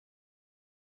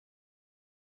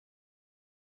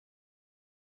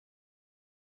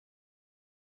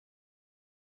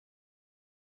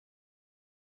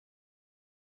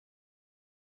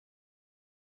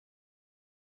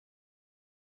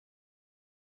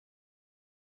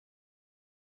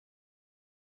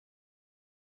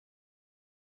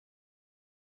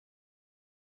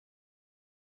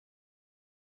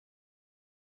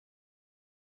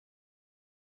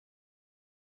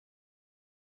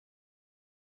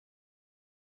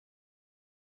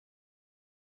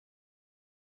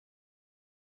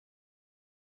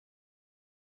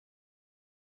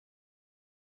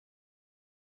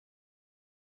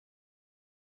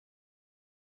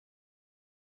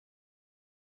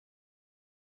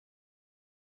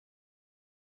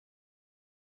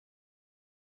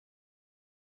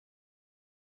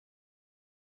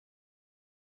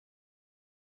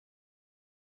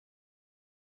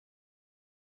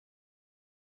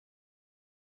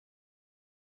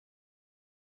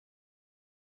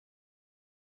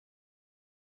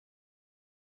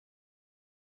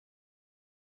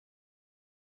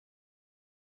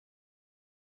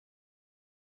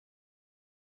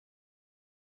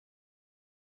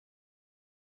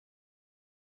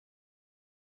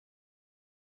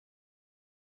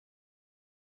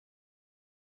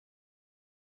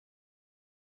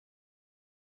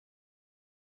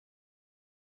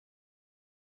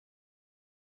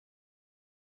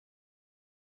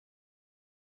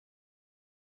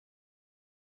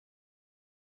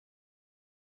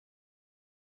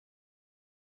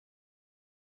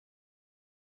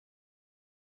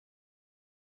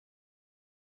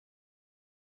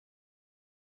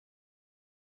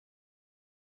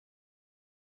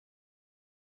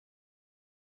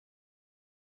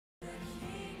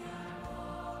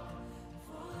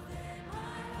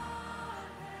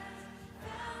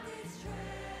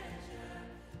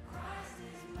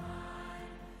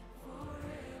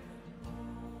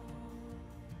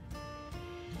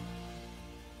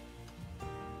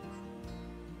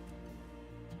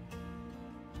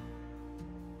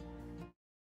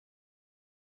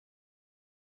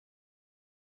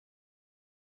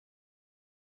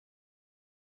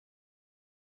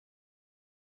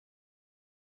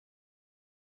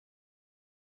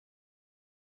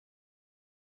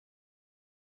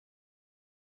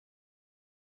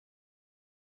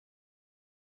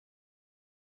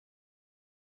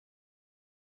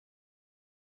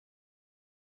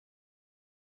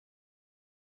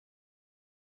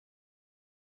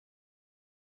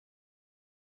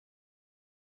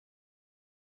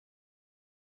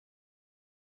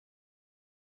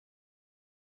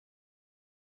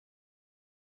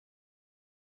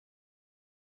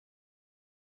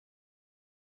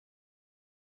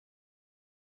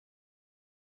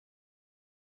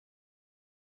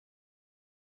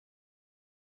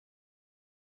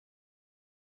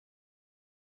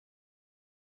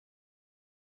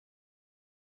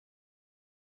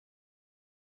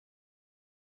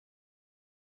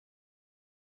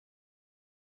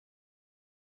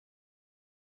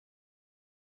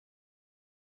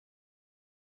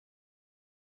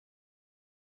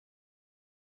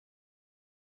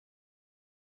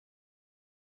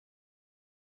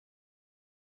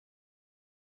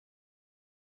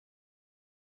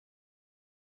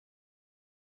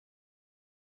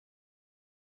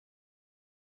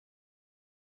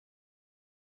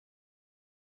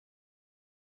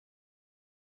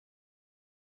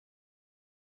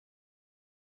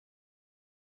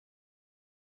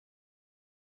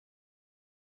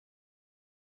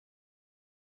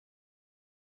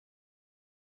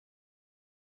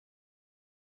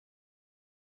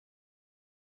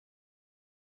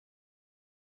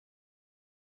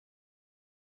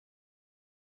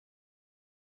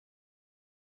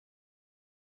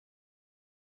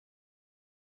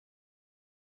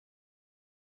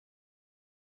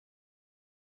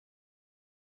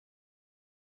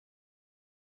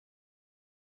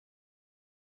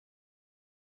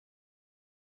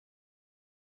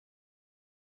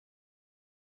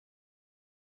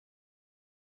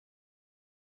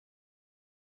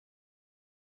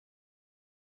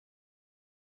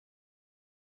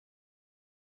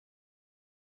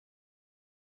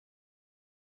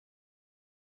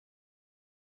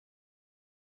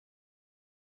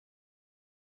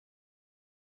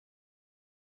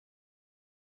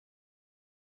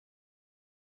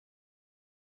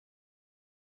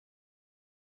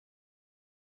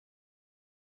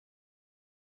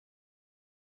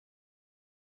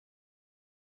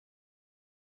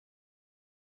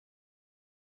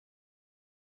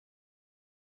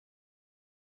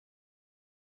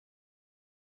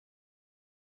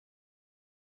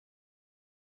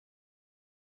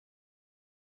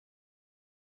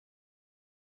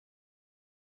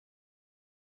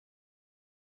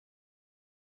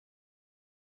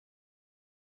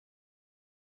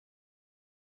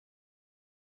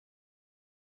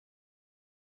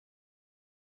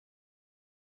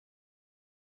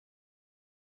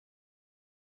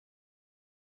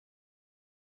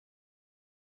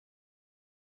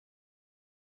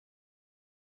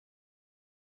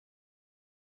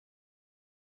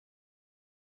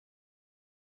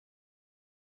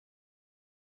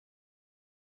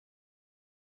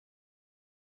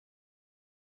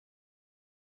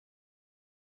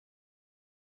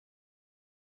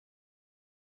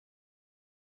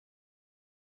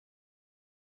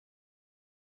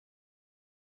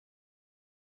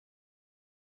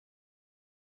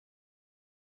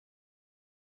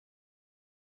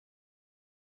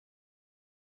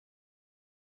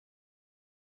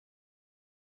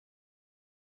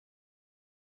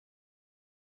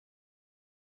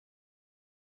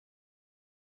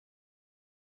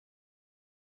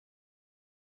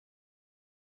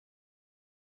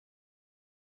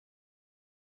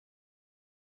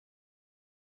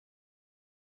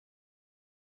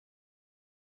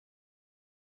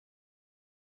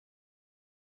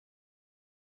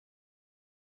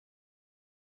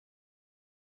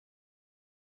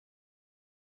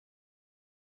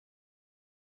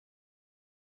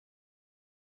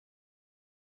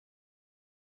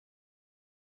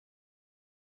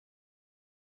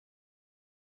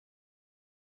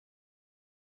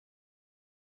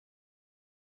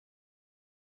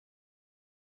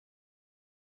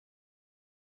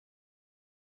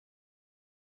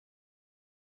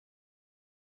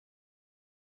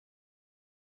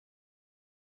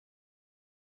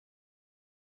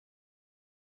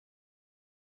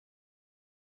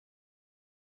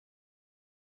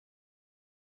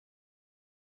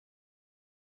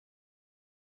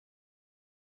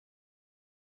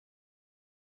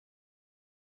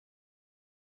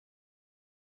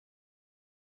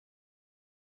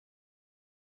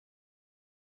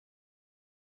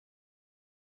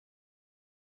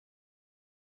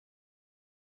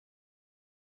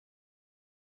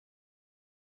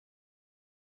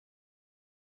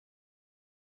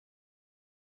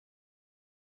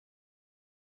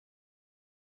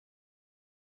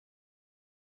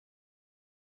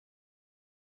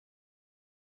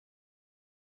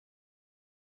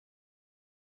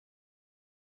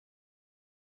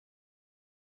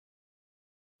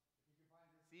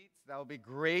seats, that would be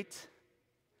great.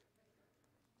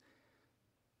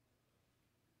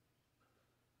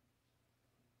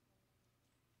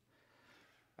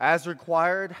 As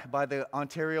required by the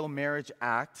Ontario Marriage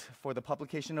Act for the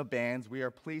publication of bans, we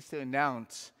are pleased to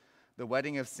announce the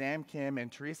wedding of Sam Kim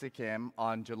and Teresa Kim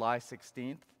on July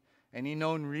 16th. Any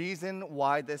known reason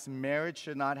why this marriage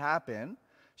should not happen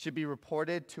should be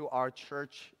reported to our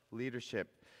church leadership.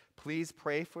 Please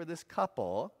pray for this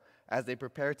couple as they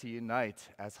prepare to unite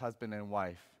as husband and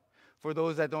wife. For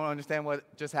those that don't understand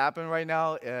what just happened right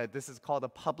now, this is called a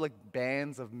public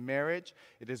bans of marriage.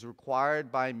 It is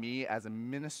required by me as a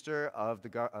minister of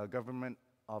the government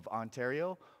of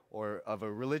Ontario or of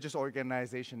a religious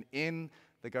organization in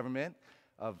the government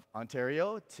of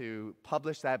Ontario to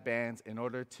publish that bans in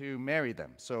order to marry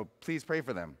them. So please pray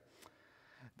for them.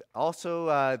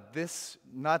 Also,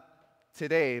 not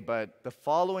today, but the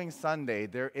following Sunday,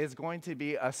 there is going to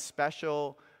be a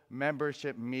special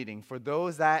membership meeting. For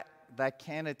those that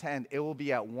can attend, it will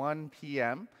be at 1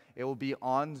 p.m. It will be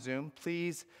on Zoom.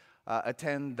 Please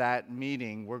attend that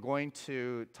meeting. We're going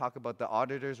to talk about the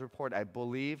auditor's report. I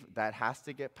believe that has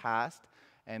to get passed,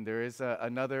 and there is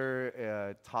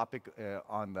another topic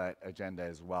on that agenda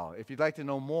as well. If you'd like to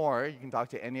know more, you can talk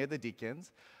to any of the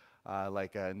deacons,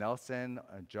 like Nelson,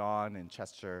 John, and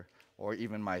Chester, or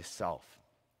even myself.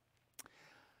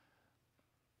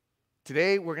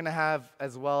 Today, we're going to have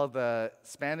as well the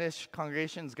Spanish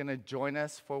congregation is going to join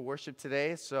us for worship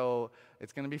today, so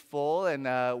it's going to be full, and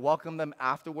welcome them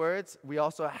afterwards. We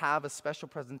also have a special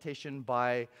presentation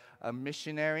by a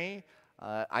missionary.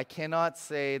 I cannot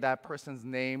say that person's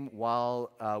name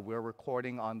while we're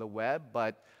recording on the web,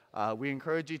 but we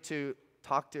encourage you to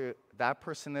talk to that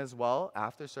person as well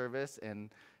after service and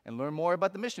learn more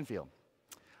about the mission field.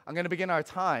 I'm going to begin our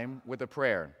time with a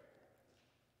prayer.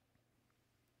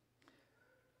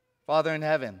 Father in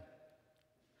heaven,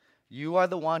 you are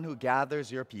the one who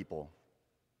gathers your people.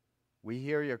 We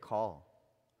hear your call.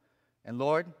 And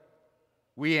Lord,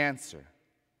 we answer,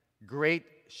 Great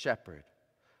Shepherd,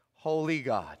 Holy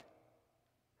God.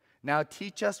 Now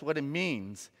teach us what it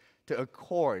means to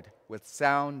accord with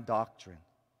sound doctrine.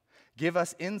 Give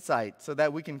us insight so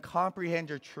that we can comprehend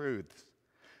your truths.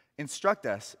 Instruct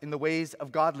us in the ways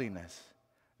of godliness.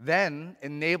 Then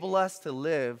enable us to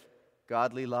live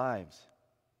godly lives.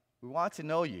 We want to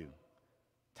know you.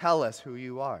 Tell us who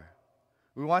you are.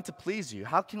 We want to please you.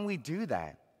 How can we do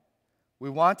that? We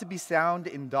want to be sound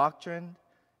in doctrine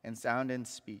and sound in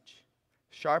speech.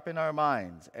 Sharpen our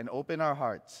minds and open our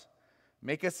hearts.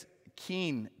 Make us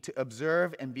keen to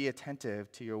observe and be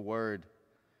attentive to your word.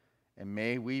 And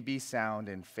may we be sound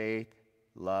in faith,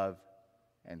 love,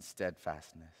 and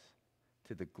steadfastness.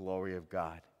 To the glory of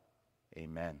God.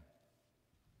 Amen.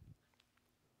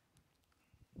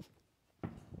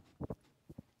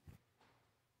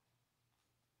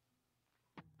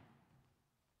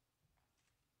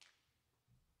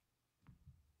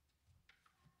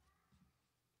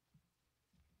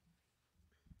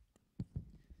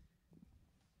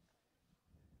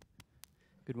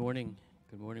 Good morning.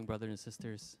 Good morning, brothers and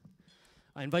sisters.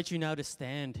 I invite you now to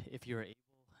stand if you are able,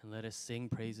 and let us sing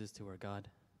praises to our God.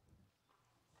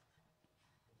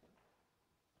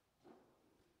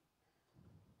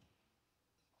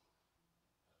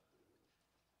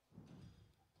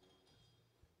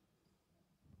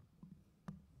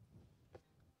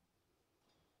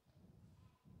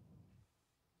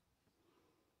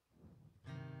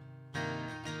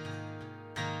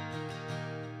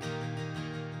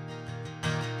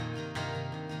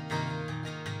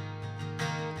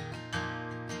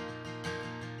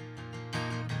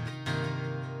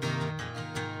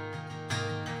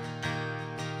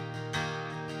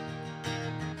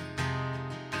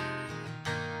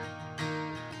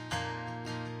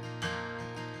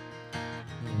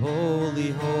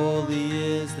 Holy, holy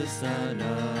is the Son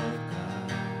of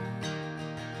God.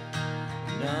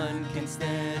 None can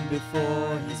stand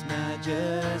before his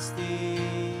majesty.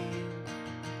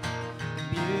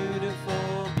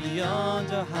 Beautiful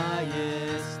beyond our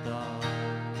highest thought.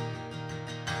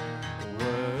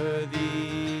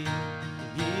 Worthy,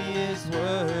 he is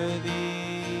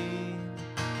worthy.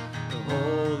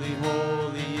 Holy,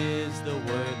 holy is the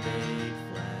Word made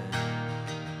flesh.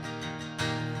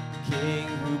 King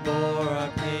who bore our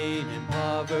pain and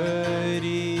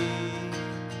poverty,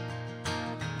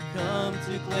 come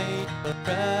to claim the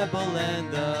rebel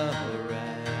and the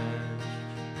wretch.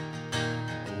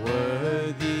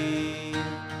 Worthy,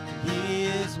 he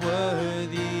is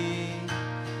worthy.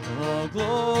 All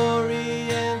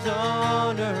glory and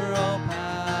honor, all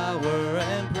power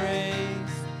and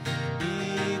praise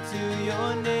be to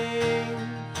your name,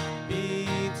 be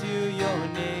to your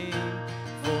name.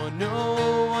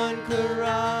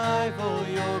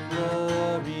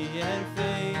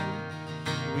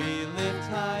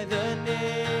 high the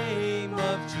name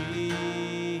of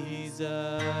Jesus.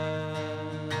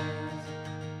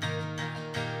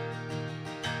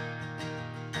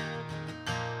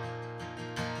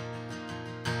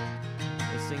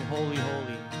 Let's sing holy,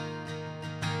 holy.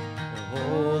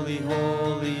 Holy,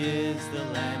 holy is the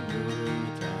Lamb who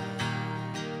died,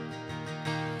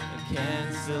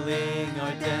 canceling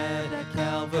our debt at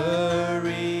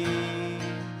Calvary,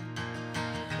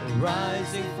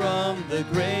 rising from the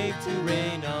grave to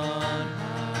reign on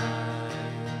high.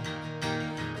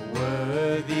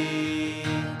 Worthy,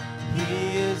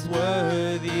 he is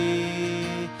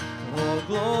worthy. All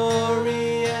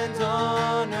glory and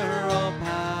honor, all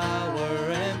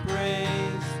power and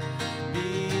praise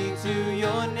be to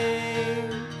your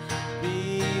name,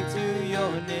 be to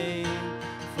your name.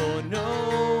 For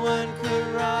no one could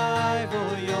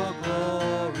rival your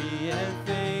glory and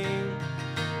fame.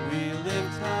 We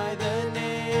lift high the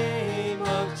name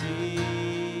of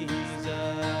Jesus.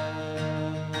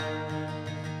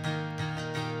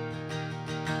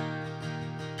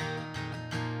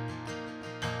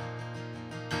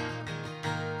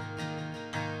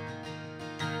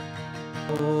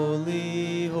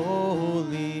 Holy,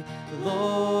 holy,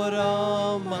 Lord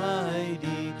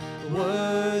Almighty,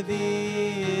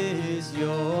 worthy is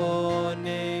your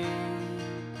name.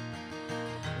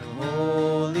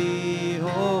 Holy,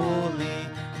 holy,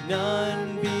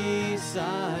 none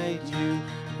beside you,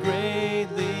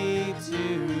 greatly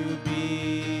to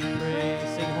be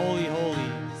praised. Sing holy,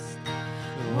 holy.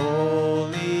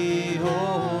 Holy,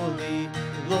 holy,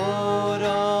 Lord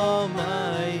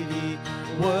Almighty,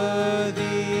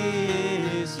 worthy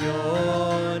is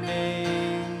your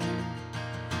name.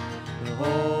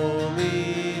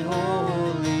 Holy,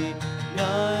 holy,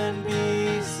 none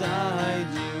beside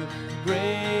you,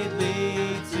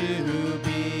 greatly to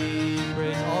be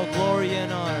praised. All glory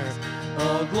and honor,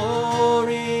 all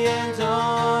glory and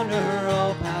honor,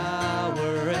 all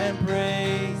power and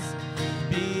praise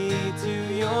be to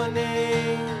your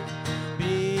name,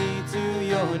 be to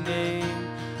your name.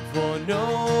 For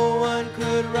no one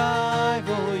could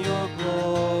rival your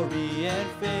glory and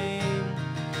fame.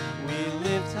 We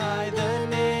lift high the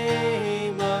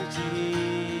name of Jesus.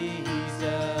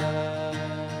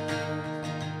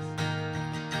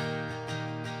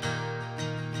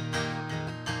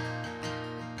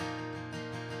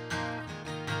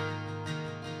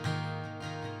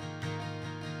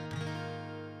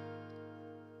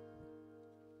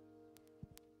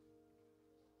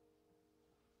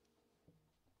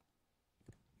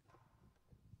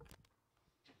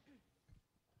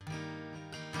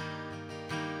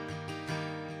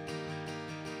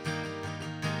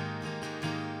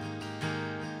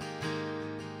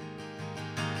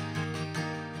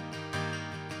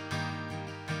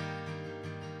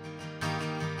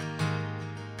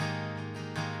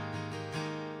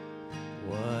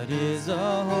 What is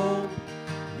our hope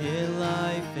in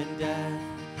life and death?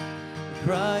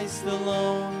 Christ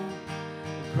alone,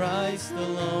 Christ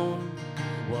alone.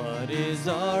 What is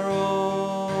our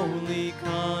only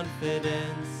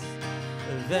confidence?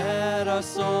 That our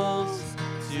souls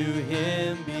to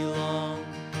him belong,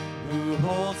 who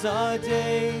holds our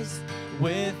days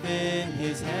within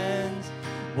his hands.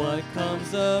 What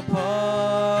comes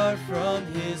apart from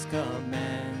his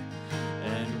command?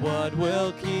 And what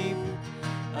will keep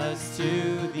us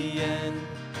to the end?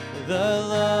 The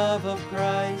love of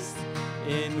Christ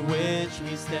in which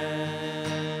we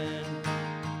stand.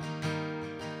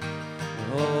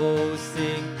 Oh,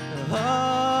 sing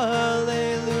hallelujah,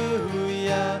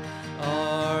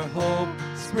 our hope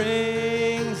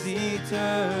springs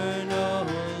eternal.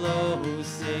 Oh,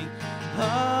 sing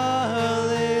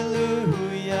hallelujah,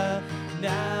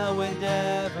 now and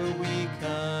ever we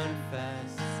confess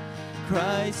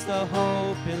Christ the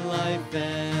hope in life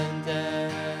and death.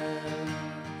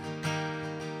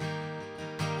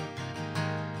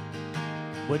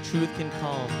 What truth can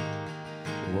calm?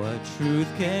 What truth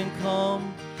can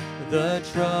calm the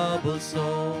troubled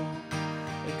soul?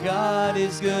 God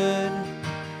is good,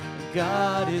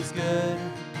 God is good.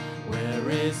 Where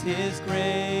is his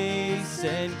grace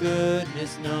and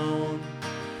goodness known?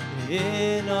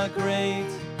 In our great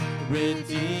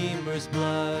Redeemer's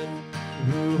blood,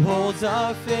 who holds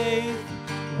our faith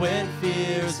when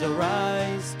fears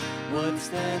arise. What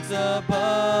stands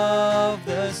above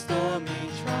the stormy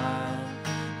trial?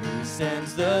 Who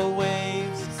sends the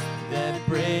waves that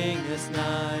bring us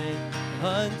nigh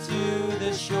unto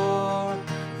the shore,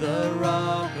 the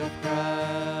rock of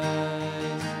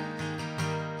Christ?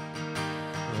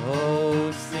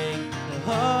 Oh, sing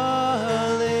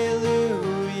hallelujah,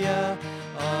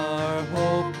 our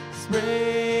hope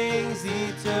springs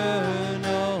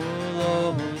eternal.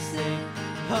 Oh,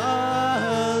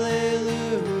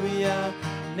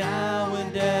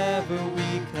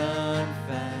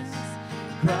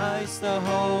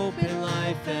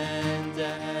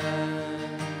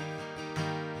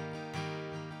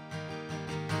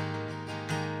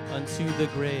 unto the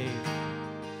grave.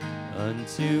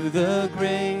 Unto the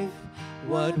grave,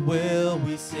 what will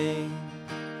we sing?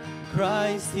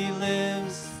 Christ he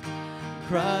lives,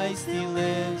 Christ he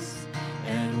lives,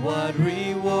 and what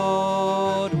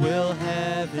reward will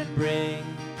heaven bring?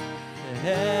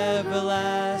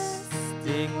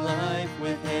 Everlasting life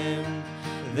with him.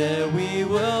 There we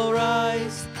will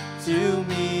rise to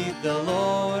meet the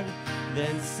Lord.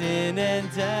 Then sin and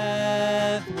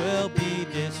death will be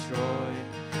destroyed,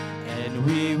 and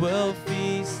we will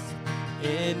feast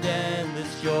in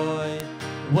endless joy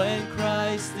when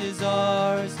Christ is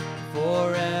ours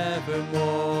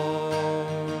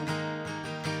forevermore.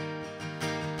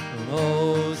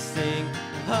 Oh, sing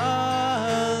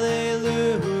hallelujah,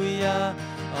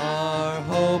 our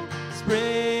hope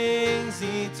springs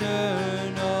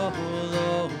eternal.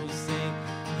 Oh, sing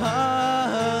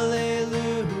hallelujah,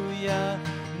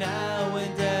 now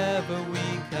and ever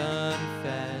we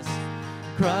confess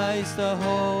Christ the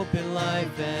hope in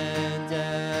life and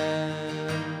death.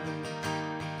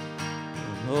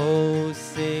 Oh,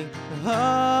 sing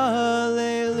hallelujah,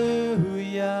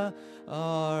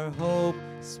 our hope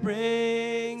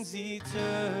springs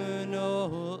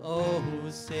eternal. Oh,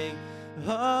 sing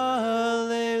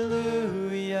hallelujah,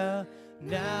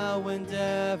 now and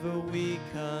ever we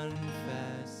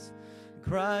confess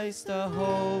Christ our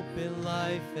hope in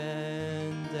life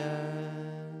and death.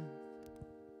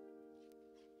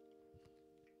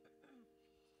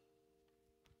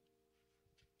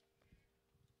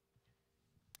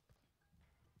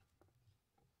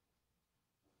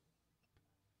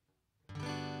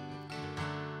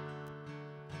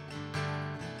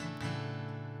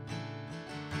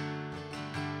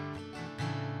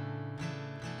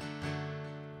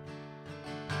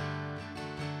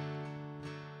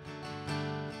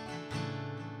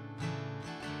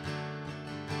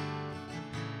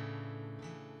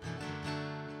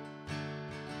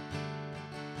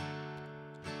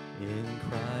 In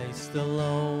Christ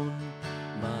alone,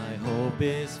 my hope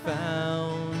is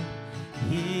found.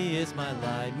 He is my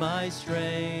light, my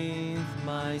strength,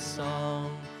 my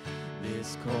song.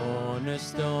 This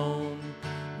cornerstone,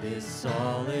 this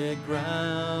solid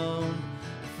ground,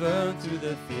 firm through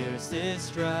the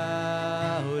fiercest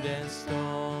drought and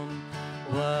storm.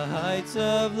 What heights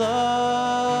of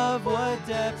love, what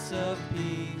depths of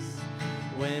peace,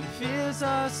 when fears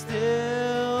are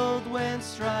stilled, when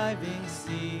striving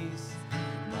cease.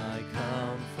 My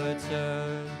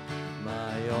comforter,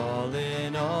 my all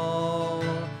in all,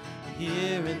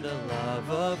 here in the love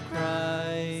of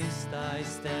Christ I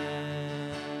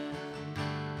stand.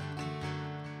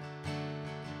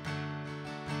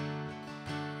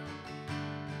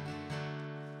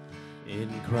 In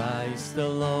Christ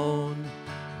alone,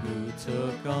 who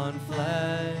took on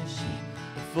flesh,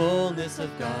 the fullness of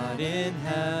God in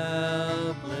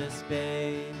helpless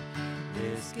babe,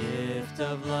 this gift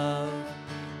of love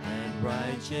and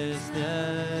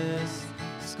righteousness,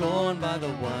 scorned by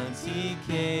the ones he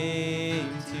came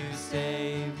to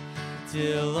save,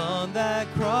 till on that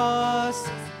cross,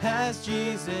 as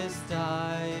Jesus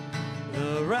died,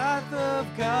 the wrath of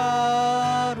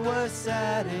God was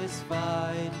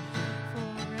satisfied.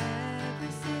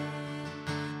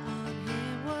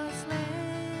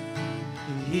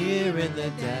 Here in the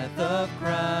death of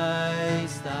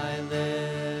Christ I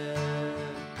live.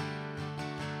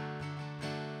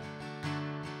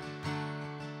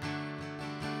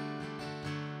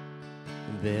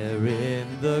 There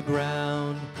in the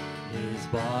ground his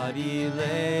body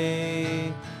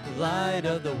lay, light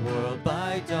of the world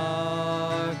by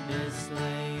darkness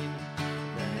slain,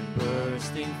 then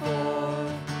bursting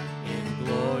forth in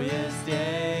glorious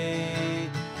day,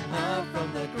 up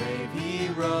from the grave he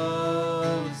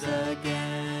rose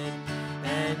again.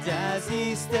 And as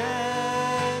he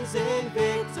stands in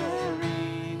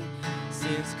victory,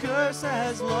 sin's curse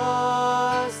has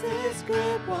lost its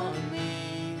grip on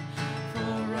me,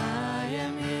 for I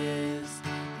am his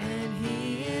and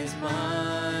he is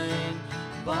mine,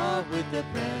 bought with the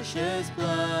precious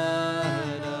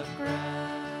blood of Christ.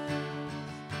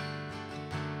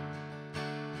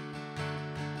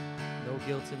 No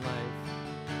guilt in life.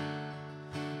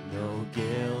 No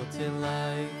guilt in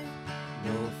life,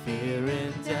 no fear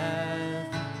in death.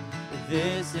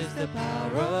 This is the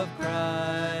power of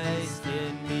Christ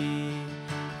in me.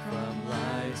 From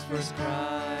life's first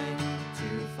cry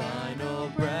to final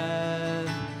breath,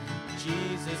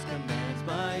 Jesus commands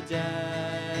my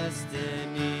destiny.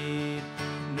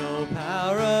 No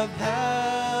power of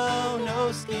hell,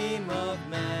 no scheme of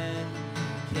man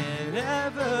can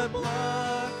ever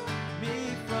pluck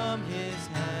me from his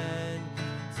hand,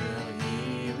 till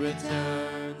he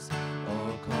returns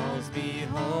or calls me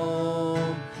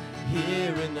home.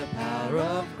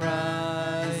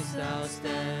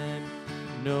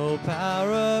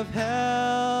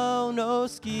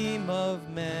 scheme of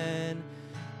man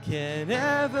can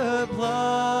ever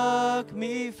pluck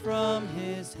me from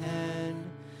his hand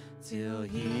till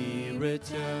he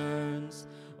returns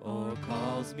or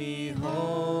calls me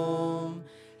home.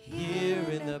 Here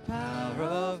in the power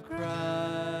of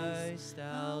Christ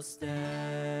I'll stand.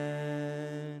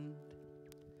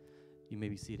 You may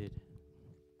be seated.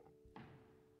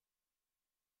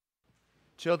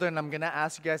 Children, I'm going to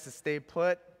ask you guys to stay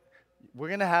put. We're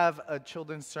going to have a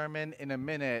children's sermon in a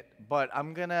minute, but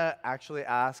I'm going to actually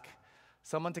ask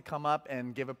someone to come up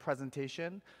and give a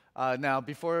presentation. Now,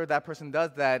 before that person does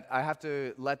that, I have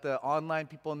to let the online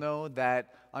people know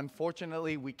that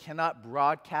unfortunately we cannot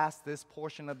broadcast this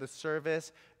portion of the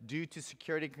service due to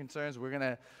security concerns.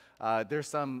 There's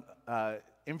some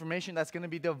information that's going to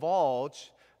be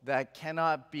divulged that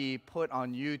cannot be put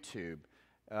on YouTube.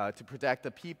 To protect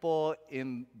the people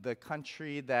in the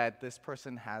country that this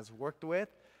person has worked with.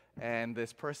 And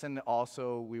this person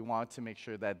also, we want to make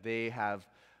sure that they have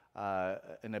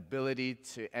an ability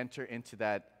to enter into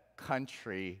that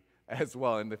country as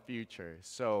well in the future.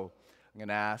 So I'm going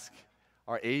to ask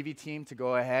our AV team to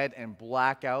go ahead and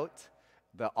black out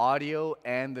the audio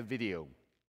and the video.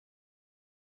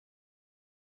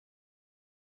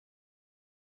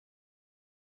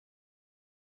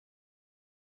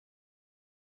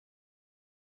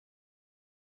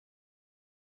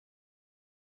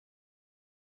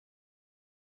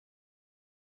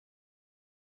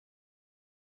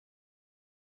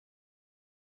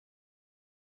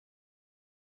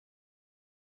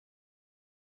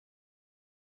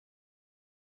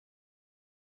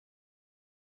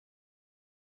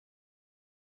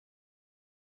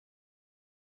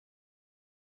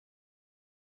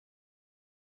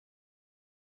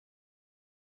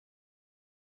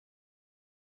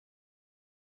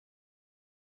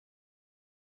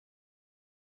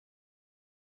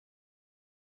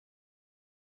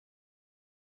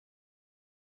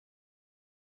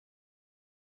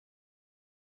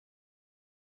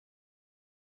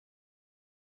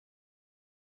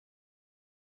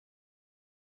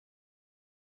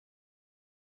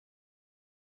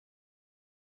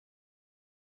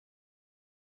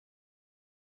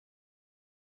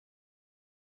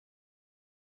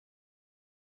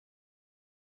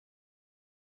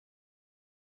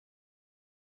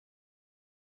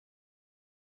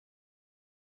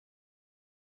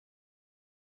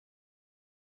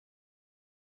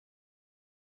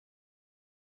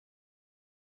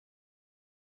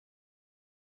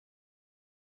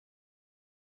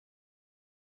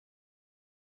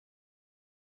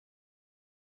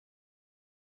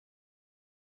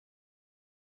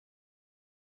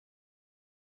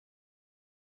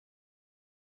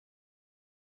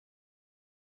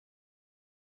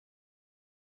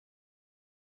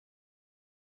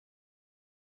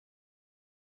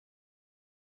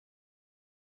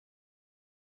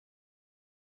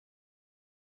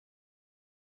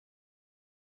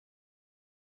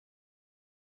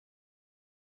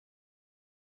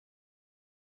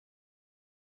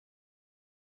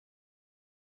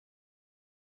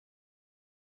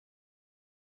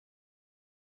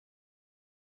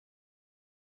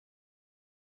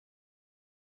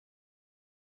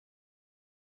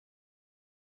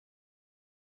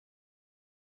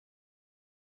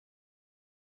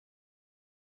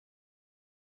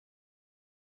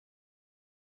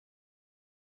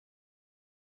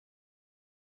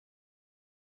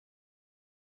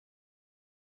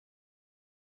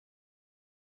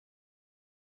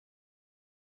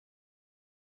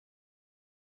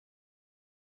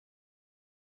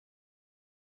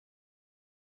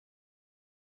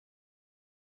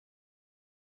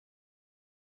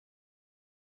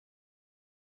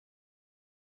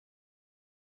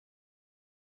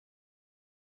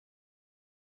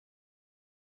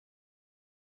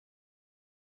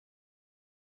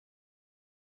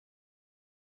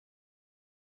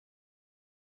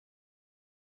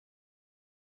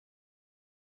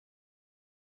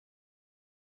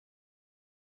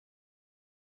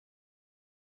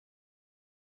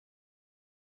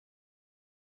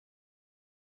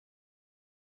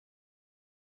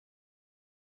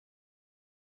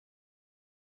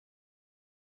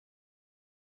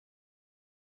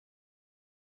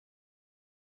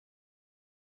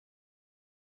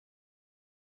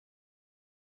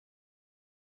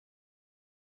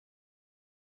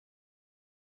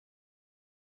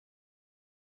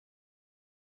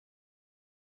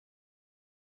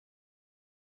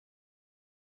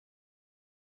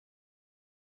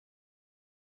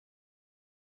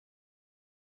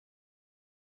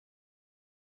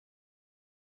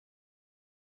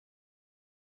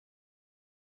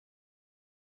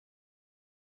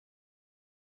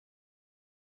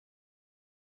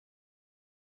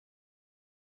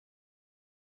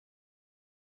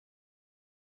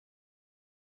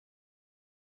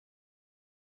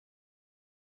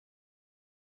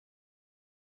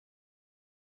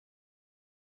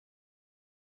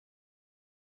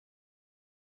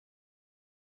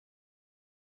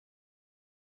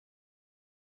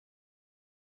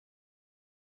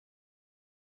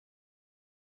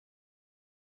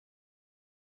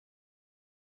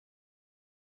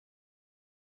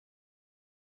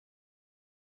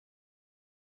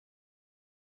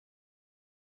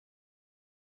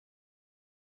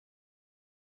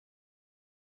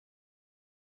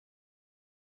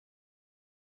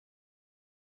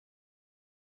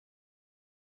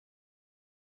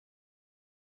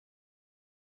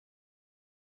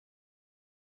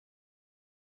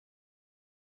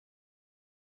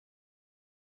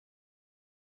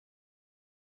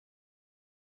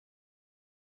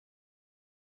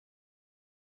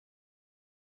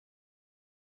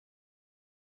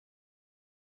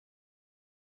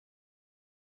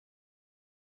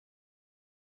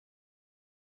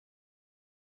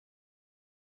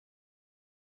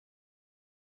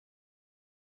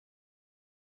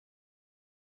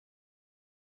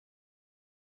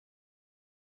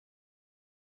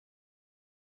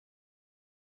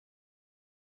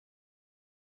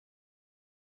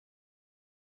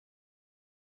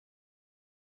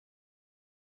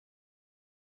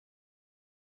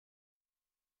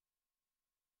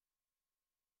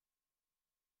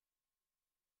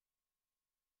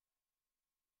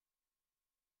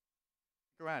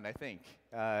 around, I think.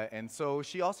 And so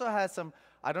she also has some,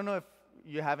 I don't know if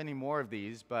you have any more of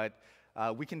these, but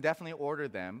we can definitely order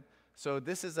them. So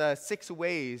this is 6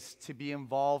 ways to be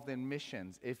involved in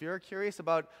missions. If you're curious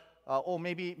about,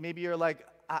 maybe you're like,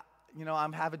 I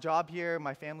have a job here,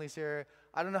 my family's here,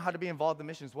 I don't know how to be involved in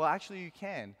missions. Well, actually you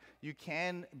can. You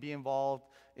can be involved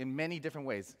in many different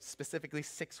ways, specifically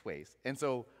 6 ways. And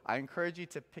so I encourage you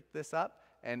to pick this up,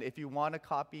 and if you want a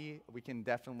copy, we can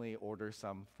definitely order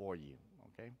some for you,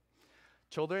 okay?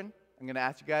 Children, I'm going to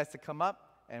ask you guys to come up,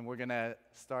 and we're going to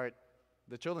start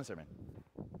the children's sermon.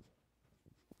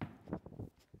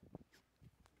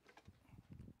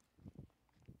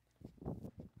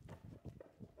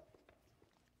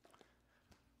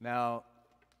 Now,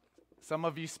 some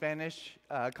of you Spanish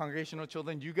congregational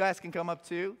children, you guys can come up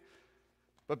too.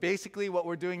 But basically what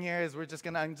we're doing here is I'm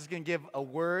just gonna give a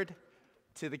word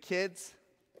to the kids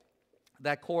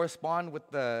that correspond with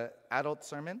the adult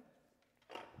sermon.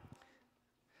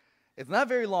 It's not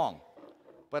very long,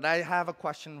 but I have a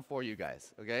question for you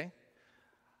guys, okay?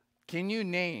 Can you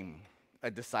name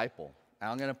a disciple? And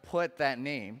I'm gonna put that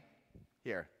name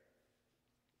here.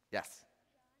 Yes.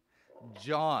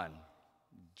 John.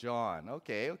 John,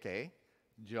 okay.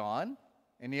 John.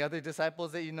 Any other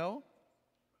disciples that you know?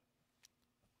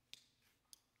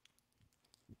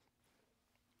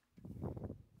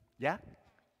 Yeah?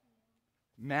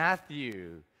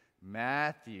 Matthew.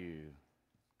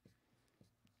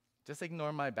 Just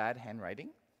ignore my bad handwriting.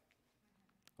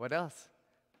 What else?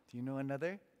 Do you know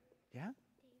another? Yeah?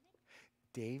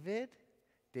 David?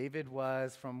 David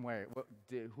was from where?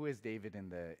 Who is David in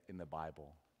the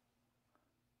Bible?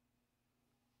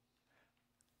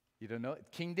 You don't know?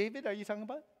 King David, are you talking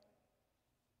about?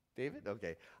 David?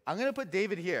 Okay. I'm going to put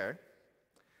David here.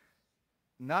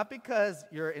 Not because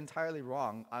you're entirely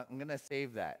wrong. I'm going to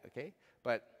save that, okay?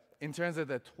 But in terms of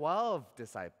the 12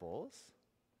 disciples,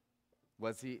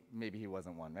 maybe he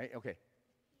wasn't one, right? Okay.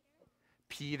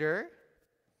 Peter.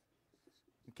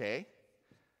 Okay.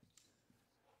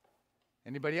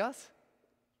 Anybody else?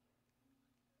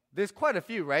 There's quite a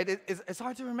few, right? It's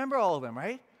hard to remember all of them,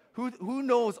 right? Who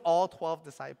knows all 12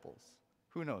 disciples?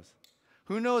 Who knows?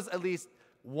 Who knows at least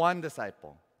one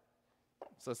disciple?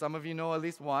 So some of you know at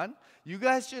least one. You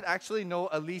guys should actually know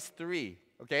at least 3,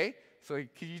 okay? So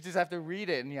you just have to read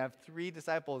it, and you have 3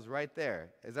 disciples right there.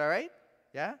 Is that right?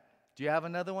 Yeah? Do you have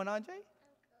another one, Andre?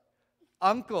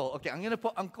 Uncle. Okay, I'm going to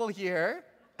put Uncle here.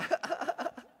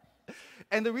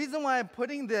 And the reason why I'm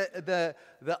putting the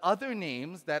other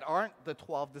names that aren't the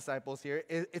 12 disciples here,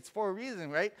 it's for a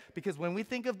reason, right? Because when we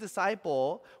think of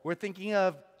disciple, we're thinking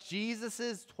of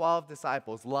Jesus' 12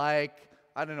 disciples, like,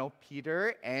 I don't know,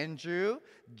 Peter, Andrew,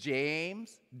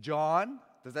 James, John.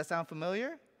 Does that sound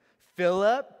familiar?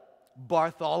 Philip,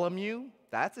 Bartholomew.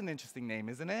 That's an interesting name,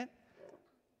 isn't it?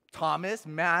 Thomas,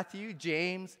 Matthew,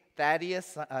 James,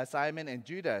 Thaddeus, Simon, and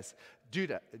Judas.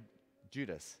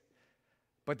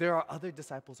 But there are other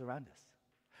disciples around us.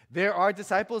 There are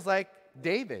disciples like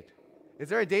David. Is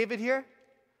there a David here?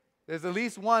 There's at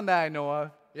least one that I know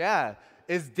of. Yeah.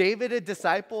 Is David a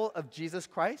disciple of Jesus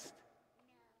Christ?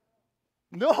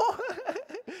 No.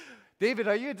 David,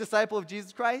 are you a disciple of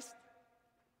Jesus Christ?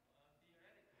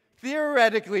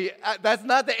 Theoretically. That's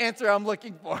not the answer I'm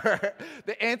looking for.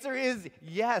 The answer is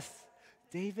yes.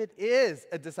 David is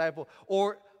a disciple.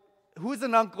 Or who's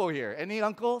an uncle here? Any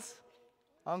uncles?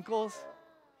 Uncles?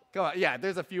 Come on. Yeah,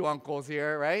 there's a few uncles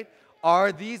here, right?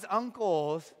 Are these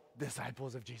uncles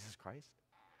disciples of Jesus Christ?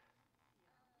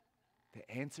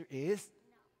 The answer is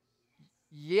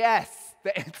yes.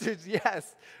 The answer is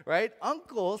yes, right?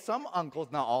 Uncles, some uncles,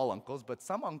 not all uncles, but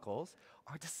some uncles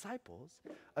are disciples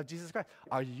of Jesus Christ.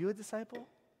 Are you a disciple?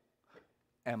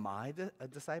 Am I a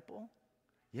disciple?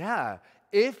 Yeah.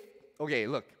 Okay,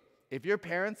 look, if your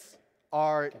parents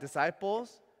are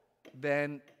disciples,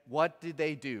 then what did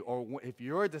they do? Or if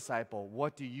you're a disciple,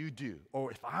 what do you do?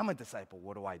 Or if I'm a disciple,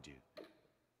 what do I do?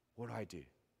 What do I do?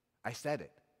 I said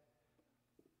it.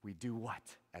 We do what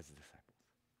as disciples?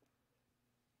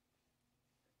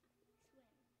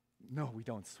 No, we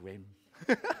don't swim.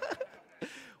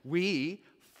 We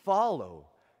follow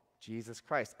Jesus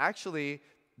Christ. Actually,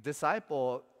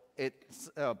 disciple,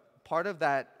 part of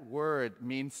that word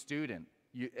means student.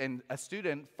 And a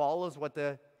student follows what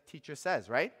the teacher says,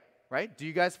 right? Right? Do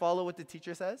you guys follow what the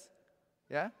teacher says?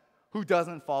 Yeah? Who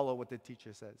doesn't follow what the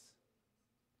teacher says?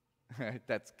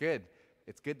 That's good.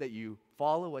 It's good that you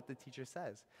follow what the teacher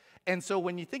says. And so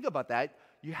when you think about that,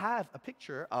 you have a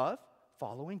picture of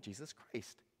following Jesus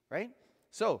Christ, right?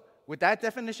 So with that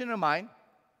definition in mind,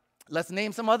 let's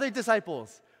name some other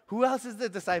disciples. Who else is the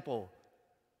disciple?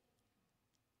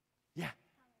 Yeah.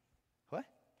 What?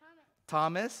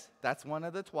 Thomas, that's one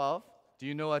of the 12. Do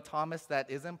you know a Thomas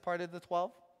that isn't part of the 12?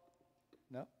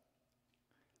 No?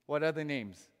 What other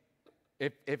names?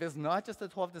 If it's not just the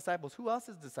 12 disciples, who else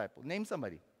is disciple? Name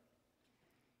somebody.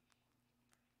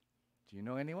 Do you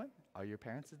know anyone? Are your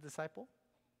parents a disciple?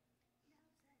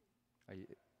 Are you,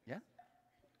 yeah?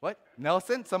 What?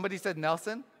 Nelson? Somebody said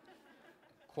Nelson?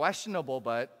 Questionable,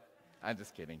 but I'm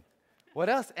just kidding. What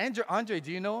else? Andre,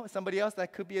 do you know somebody else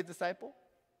that could be a disciple?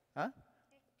 Huh?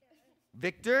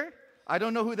 Victor? I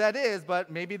don't know who that is, but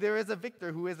maybe there is a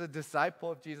Victor who is a disciple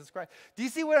of Jesus Christ. Do you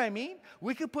see what I mean?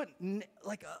 We could put,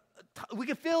 we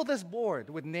could fill this board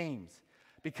with names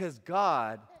because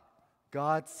God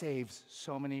saves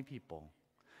so many people.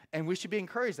 And we should be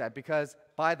encouraged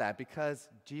by that because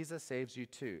Jesus saves you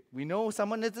too. We know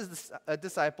someone is a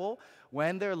disciple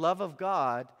when their love of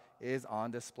God is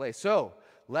on display. So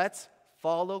let's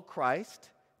follow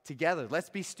Christ together. Let's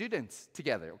be students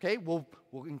together, okay? We'll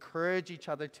encourage each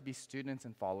other to be students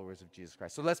and followers of Jesus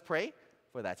Christ. So let's pray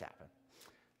for that to happen.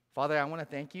 Father, I want to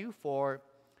thank you for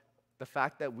the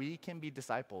fact that we can be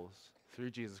disciples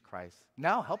through Jesus Christ.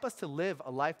 Now help us to live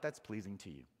a life that's pleasing to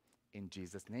you. In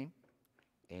Jesus' name,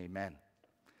 amen.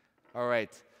 All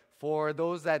right. For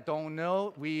those that don't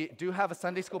know, we do have a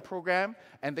Sunday school program,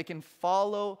 and they can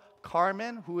follow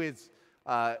Carmen, who is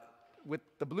with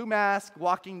the blue mask,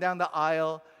 walking down the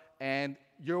aisle, and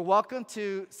you're welcome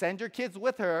to send your kids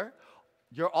with her.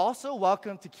 You're also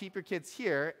welcome to keep your kids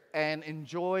here and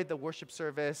enjoy the worship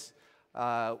service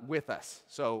with us.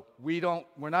 So we're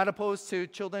not opposed to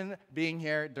children being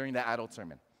here during the adult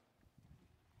sermon.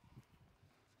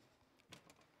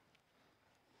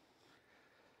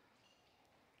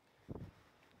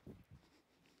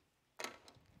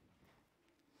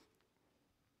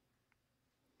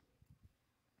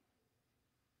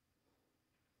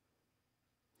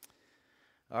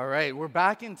 All right, we're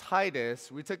back in Titus.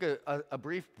 We took a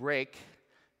brief break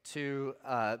to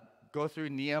go through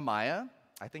Nehemiah.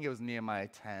 I think it was Nehemiah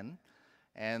 10.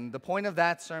 And the point of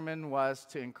that sermon was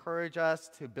to encourage us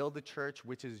to build the church,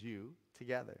 which is you,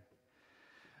 together.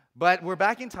 But we're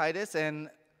back in Titus, and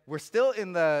we're still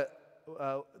in the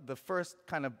first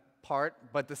kind of part,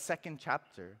 but the second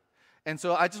chapter. And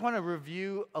so I just want to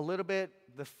review a little bit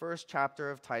the first chapter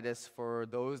of Titus for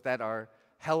those that are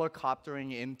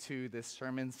helicoptering into this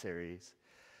sermon series.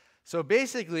 So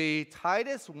basically,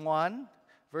 Titus 1,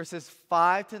 verses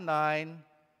 5 to 9,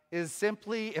 is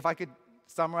simply, if I could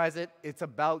summarize it, it's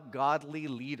about godly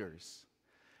leaders.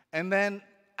 And then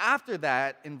after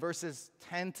that, in verses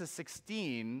 10 to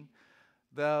 16,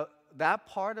 that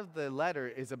part of the letter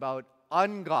is about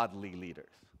ungodly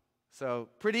leaders. So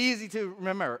pretty easy to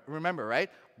remember, right?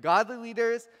 Godly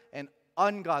leaders and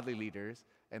ungodly leaders.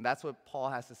 And that's what Paul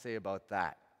has to say about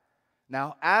that.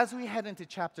 Now, as we head into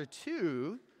chapter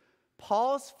 2,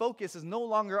 Paul's focus is no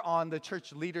longer on the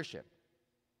church leadership.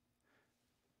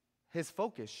 His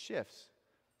focus shifts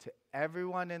to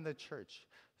everyone in the church.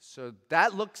 So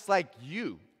that looks like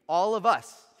you, all of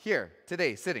us here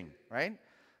today sitting, right?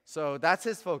 So that's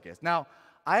his focus. Now,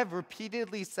 I have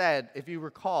repeatedly said, if you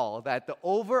recall, that the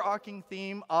overarching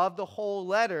theme of the whole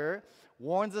letter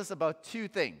warns us about two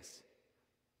things.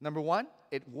 Number one,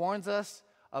 it warns us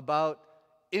about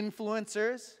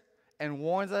influencers and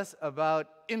warns us about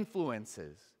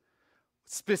influences.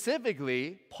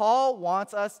 Specifically, Paul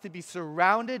wants us to be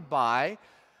surrounded by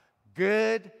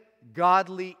good,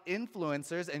 godly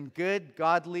influencers and good,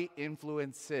 godly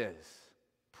influences.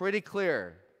 Pretty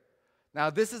clear. Now,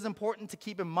 this is important to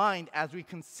keep in mind as we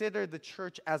consider the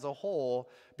church as a whole,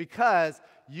 because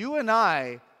you and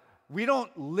I, we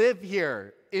don't live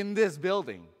here in this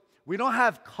building. We don't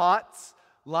have cots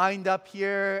lined up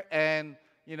here, and,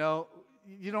 you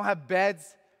don't have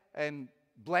beds and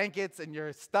blankets, and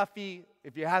you're stuffy.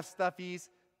 If you have stuffies,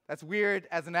 that's weird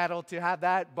as an adult to have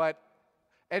that, but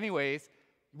anyways,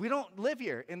 we don't live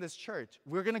here in this church.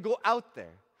 We're going to go out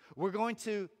there. We're going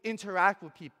to interact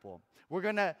with people. We're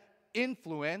going to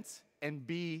influence and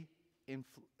be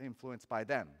influenced by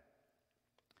them.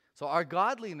 So our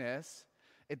godliness,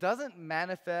 it doesn't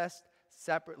manifest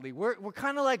separately. We're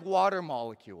kind of like water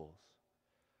molecules.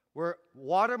 We're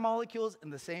water molecules in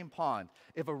the same pond.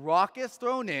 If a rock is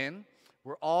thrown in,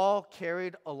 we're all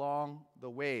carried along the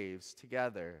waves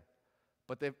together.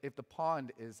 But if the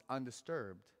pond is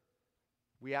undisturbed,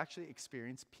 we actually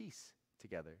experience peace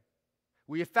together.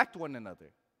 We affect one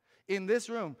another. In this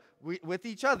room, with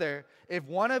each other, if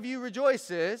one of you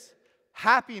rejoices,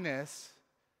 happiness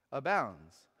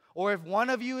abounds. Or if one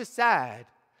of you is sad,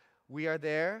 we are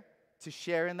there to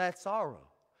share in that sorrow.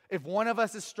 If one of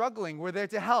us is struggling, we're there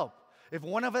to help. If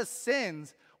one of us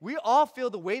sins, we all feel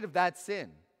the weight of that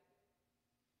sin.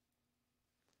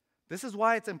 This is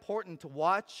why it's important to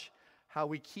watch how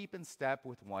we keep in step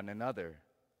with one another.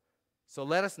 So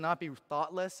let us not be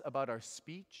thoughtless about our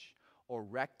speech or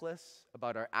reckless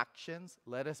about our actions.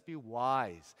 Let us be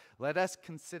wise. Let us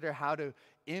consider how to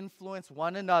influence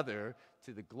one another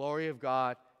to the glory of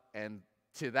God. And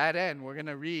to that end, we're going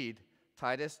to read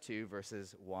Titus 2,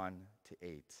 verses 1 to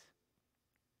 8.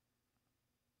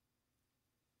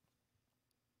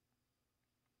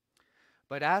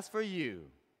 But as for you,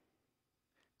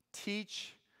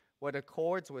 teach what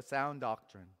accords with sound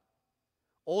doctrine.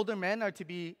 Older men are to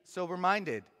be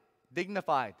sober-minded,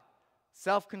 dignified,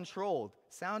 self-controlled,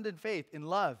 sound in faith, in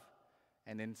love,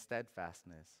 and in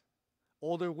steadfastness.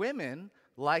 Older women,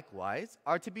 likewise,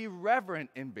 are to be reverent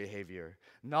in behavior,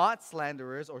 not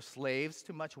slanderers or slaves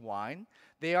to much wine.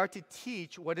 They are to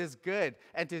teach what is good,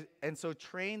 and so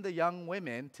train the young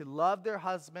women to love their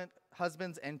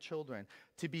husbands and children,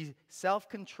 to be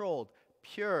self-controlled,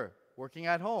 pure, working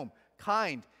at home,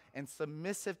 kind, and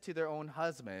submissive to their own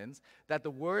husbands, that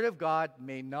the word of God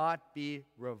may not be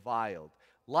reviled.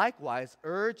 Likewise,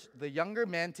 urge the younger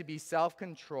men to be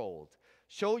self-controlled.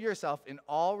 Show yourself in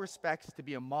all respects to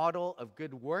be a model of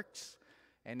good works,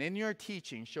 and in your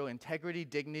teaching show integrity,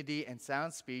 dignity, and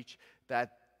sound speech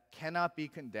that cannot be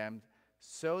condemned,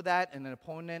 so that an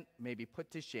opponent may be put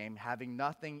to shame, having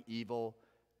nothing evil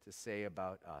to say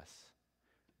about us.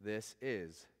 This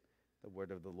is the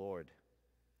word of the Lord.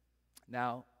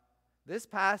 Now, this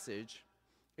passage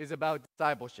is about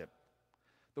discipleship.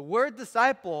 The word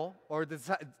disciple, or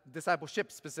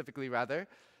discipleship specifically rather,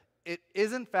 it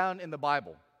isn't found in the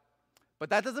Bible. But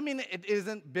that doesn't mean it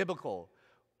isn't biblical.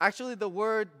 Actually, the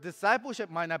word discipleship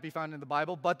might not be found in the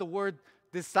Bible, but the word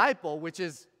disciple, which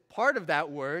is part of that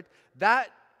word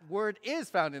is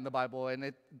found in the Bible,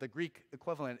 and the Greek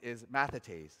equivalent is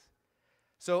mathetes.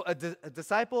 So a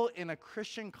disciple in a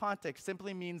Christian context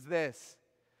simply means this: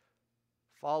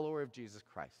 follower of Jesus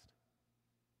Christ.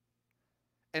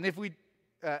 And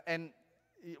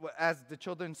as the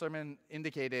children's sermon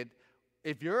indicated,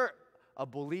 if you're a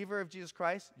believer of Jesus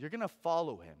Christ, you're going to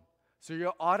follow him. So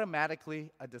you're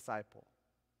automatically a disciple.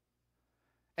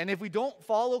 And if we don't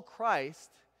follow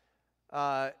Christ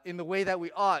in the way that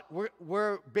we ought,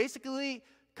 we're basically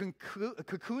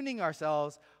cocooning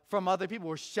ourselves from other people.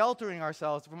 We're sheltering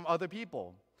ourselves from other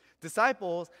people.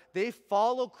 Disciples, they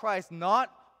follow Christ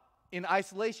not in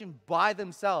isolation by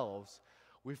themselves.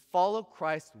 We follow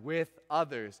Christ with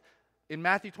others. In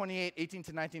Matthew 28, 18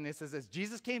 to 19, it says this: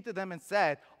 Jesus came to them and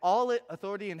said, "All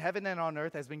authority in heaven and on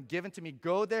earth has been given to me.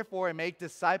 Go therefore and make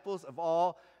disciples of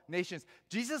all nations."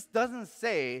 Jesus doesn't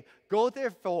say, "Go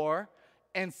therefore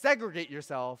and segregate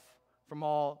yourself from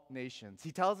all nations."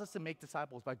 He tells us to make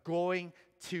disciples by going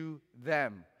to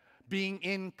them, being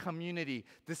in community.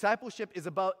 Discipleship is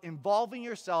about involving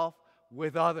yourself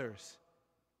with others.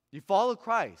 You follow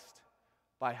Christ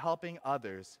by helping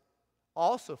others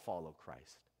also follow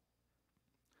Christ.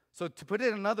 So to put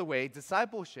it another way,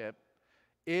 discipleship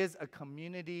is a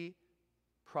community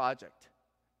project.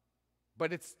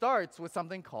 But it starts with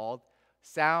something called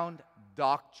sound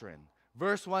doctrine.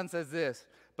 Verse 1 says this: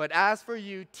 "But as for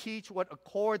you, teach what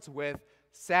accords with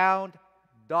sound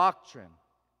doctrine."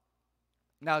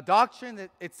 Now, doctrine,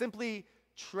 it's simply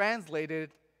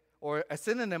translated, or a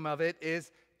synonym of it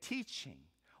is teaching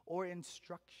or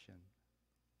instruction.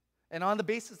 And on the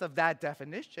basis of that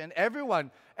definition,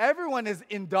 everyone is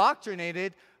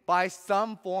indoctrinated by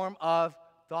some form of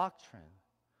doctrine.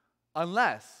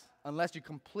 Unless you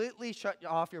completely shut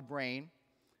off your brain,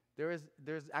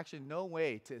 there's actually no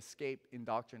way to escape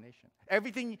indoctrination.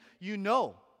 Everything you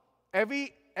know,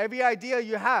 every idea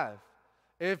you have,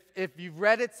 if you've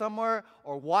read it somewhere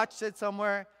or watched it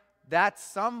somewhere, that's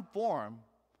some form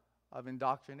of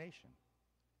indoctrination.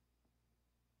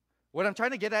 What I'm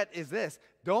trying to get at is this: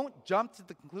 don't jump to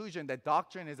the conclusion that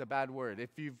doctrine is a bad word.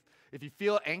 If you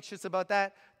feel anxious about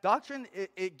that, doctrine,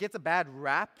 it gets a bad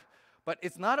rap, but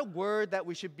it's not a word that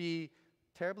we should be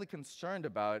terribly concerned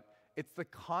about. It's the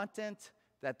content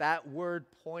that word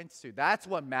points to. That's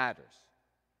what matters.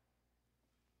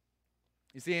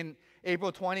 You see, in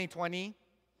April 2020,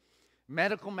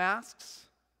 medical masks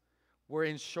were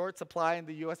in short supply in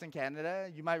the U.S. and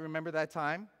Canada. You might remember that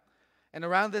time. And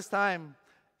around this time,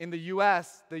 in the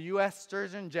U.S., the U.S.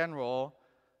 Surgeon General,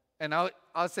 and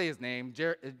I'll say his name,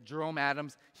 Jerome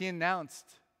Adams, he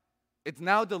announced, it's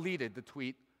now deleted, the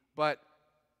tweet, but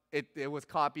it was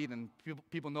copied and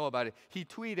people know about it. He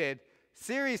tweeted,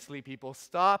 "Seriously, people,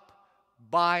 stop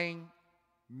buying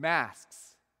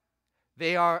masks.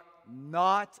 They are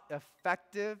not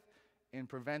effective in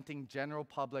preventing general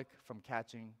public from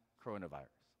catching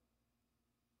coronavirus."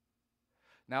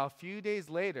 Now, a few days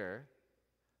later,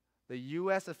 the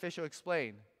U.S. official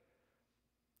explained.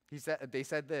 They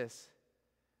said this: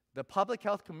 the public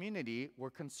health community were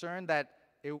concerned that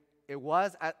it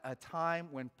was at a time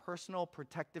when personal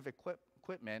protective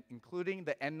equipment, including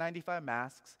the N95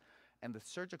 masks and the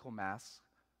surgical masks,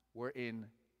 were in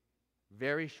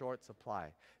very short supply.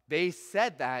 They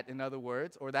said that, in other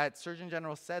words, or that Surgeon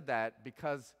General said that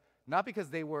not because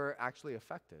they were actually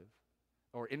effective,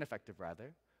 or ineffective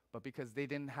rather, but because they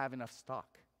didn't have enough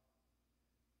stock.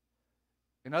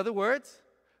 In other words,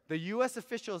 the U.S.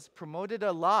 officials promoted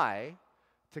a lie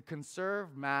to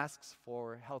conserve masks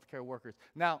for healthcare workers.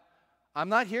 Now, I'm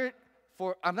not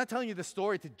telling you the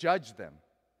story to judge them.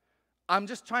 I'm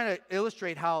just trying to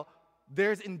illustrate how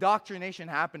there's indoctrination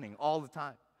happening all the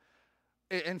time.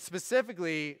 And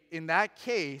specifically, in that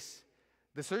case,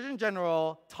 the Surgeon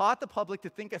General taught the public to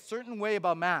think a certain way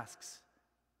about masks,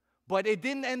 but it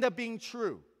didn't end up being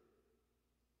true.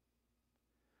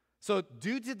 So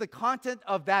due to the content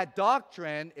of that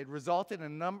doctrine, it resulted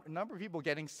in a number of people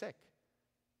getting sick.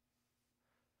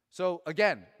 So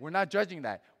again, we're not judging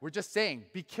that. We're just saying,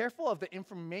 be careful of the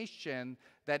information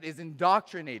that is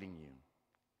indoctrinating you.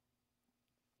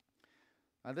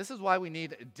 Now, this is why we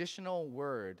need additional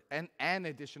word and an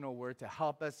additional word to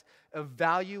help us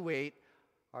evaluate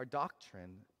our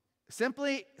doctrine.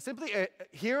 Simply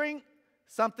hearing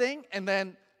something and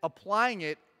then applying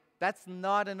it, that's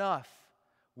not enough.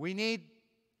 We need,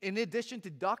 in addition to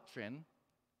doctrine,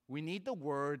 we need the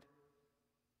word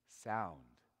sound.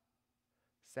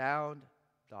 Sound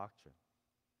doctrine.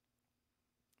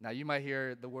 Now, you might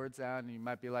hear the word sound and you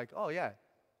might be like, oh yeah,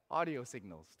 audio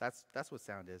signals. That's what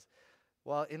sound is.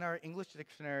 Well, in our English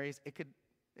dictionaries,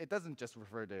 it doesn't just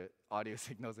refer to audio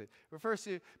signals. It refers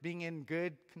to being in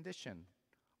good condition,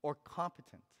 or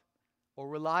competent, or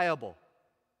reliable.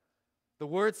 The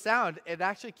word sound, it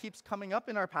actually keeps coming up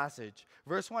in our passage.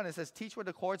 Verse 1, it says, teach what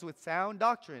accords with sound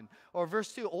doctrine. Or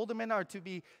verse 2, older men are to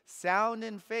be sound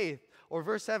in faith. Or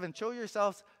verse 7, show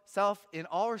yourself in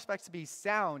all respects to be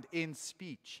sound in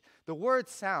speech. The word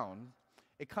sound,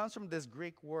 it comes from this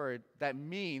Greek word that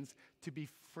means to be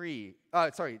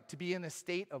to be in a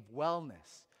state of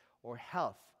wellness or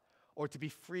health, or to be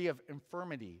free of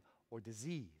infirmity or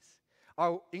disease.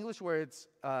 Our English words,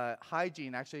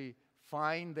 hygiene, actually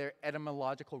find their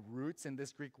etymological roots in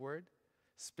this Greek word,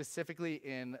 specifically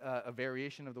in a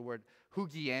variation of the word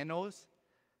hygienos.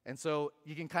 And so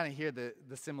you can kind of hear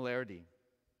the similarity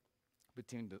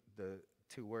between the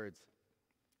two words.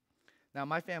 Now,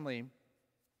 my family,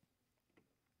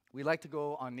 we like to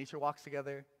go on nature walks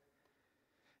together.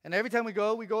 And every time we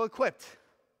go equipped.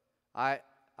 I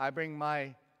bring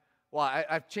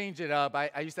I've changed it up.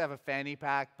 I used to have a fanny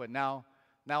pack, but now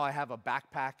I have a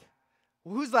backpack.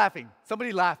 Who's laughing?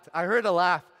 Somebody laughed. I heard a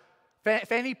laugh.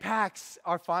 Fanny packs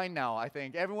are fine now, I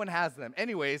think. Everyone has them.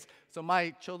 Anyways, so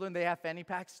my children, they have fanny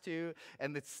packs too,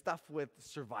 and it's stuffed with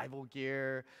survival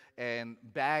gear and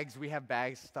bags. We have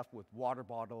bags stuffed with water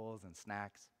bottles and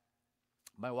snacks.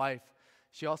 My wife,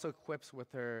 she also equips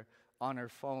on her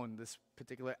phone this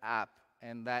particular app,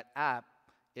 and that app,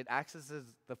 it accesses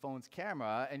the phone's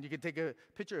camera, and you can take a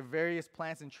picture of various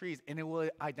plants and trees, and it will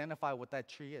identify what that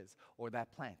tree is or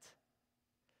that plant.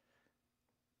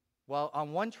 Well,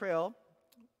 on one trail,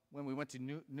 when we went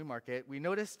to Newmarket, we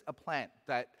noticed a plant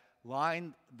that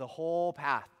lined the whole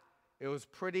path. It was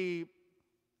pretty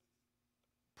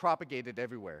propagated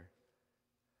everywhere.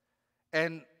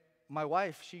 And my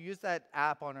wife, she used that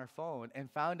app on her phone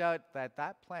and found out that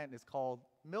that plant is called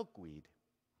milkweed.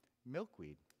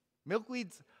 Milkweed.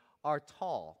 Milkweeds are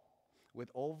tall with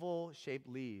oval-shaped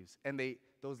leaves, and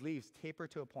those leaves taper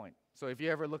to a point. So if you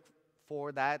ever look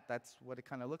for that, that's what it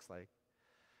kind of looks like.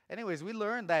 Anyways, we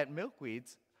learned that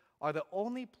milkweeds are the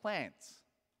only plants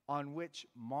on which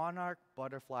monarch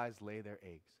butterflies lay their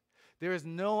eggs. There is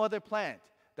no other plant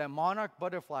that monarch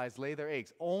butterflies lay their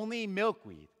eggs, only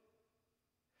milkweed.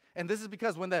 And this is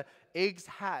because when the eggs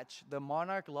hatch, the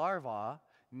monarch larvae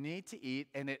need to eat,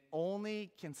 and it only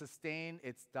can sustain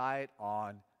its diet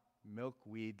on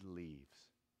milkweed leaves.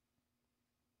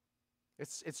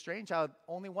 It's strange how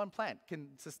only one plant can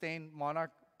sustain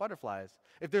monarch butterflies.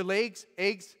 If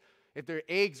their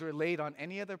eggs were laid on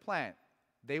any other plant,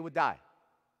 they would die.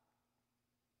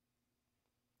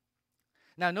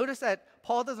 Now notice that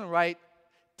Paul doesn't write,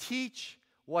 teach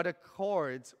what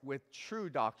accords with true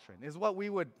doctrine, is what we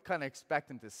would kind of expect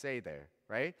him to say there,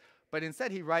 right? But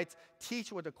instead he writes,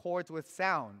 teach what accords with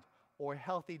sound or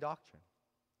healthy doctrine.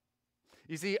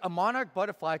 You see, a monarch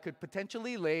butterfly could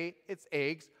potentially lay its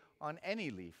eggs on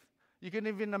any leaf. You can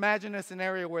even imagine a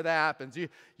scenario where that happens.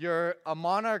 You're a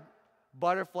monarch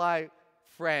butterfly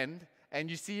friend, and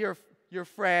you see your your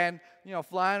friend,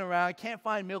 flying around, can't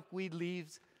find milkweed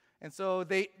leaves. And so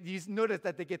you notice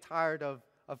that they get tired of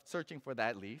searching for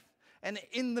that leaf. And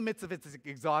in the midst of its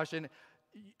exhaustion,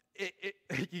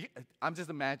 I'm just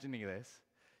imagining this.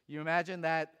 You imagine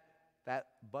that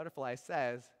butterfly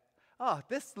says, oh,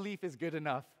 this leaf is good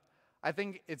enough. I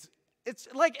think it's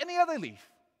like any other leaf.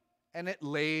 And it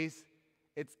lays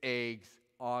its eggs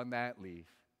on that leaf.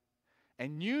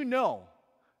 And you know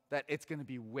that it's going to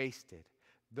be wasted.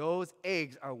 Those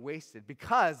eggs are wasted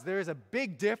because there is a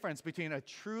big difference between a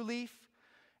true leaf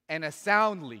and a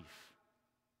sound leaf.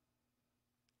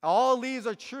 All leaves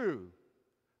are true,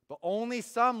 but only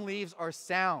some leaves are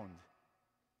sound.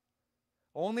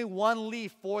 Only one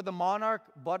leaf for the monarch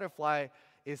butterfly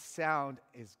is sound.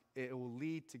 It will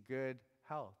lead to good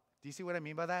health. Do you see what I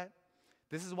mean by that?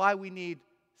 This is why we need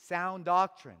sound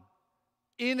doctrine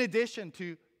in addition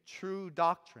to true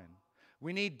doctrine.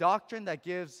 We need doctrine that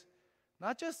gives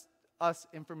not just us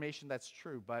information that's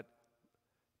true, but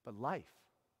life.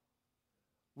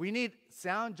 We need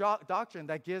sound doctrine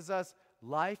that gives us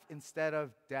life instead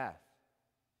of death.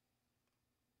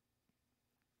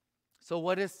 So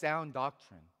what is sound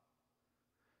doctrine?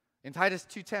 In Titus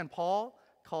 2:10, Paul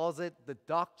calls it the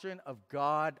doctrine of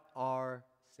God our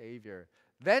Savior.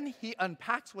 Then he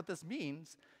unpacks what this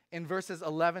means in verses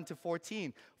 11 to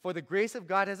 14. For the grace of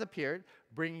God has appeared,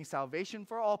 bringing salvation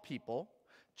for all people,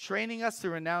 training us to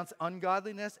renounce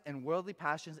ungodliness and worldly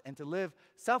passions and to live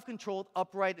self-controlled,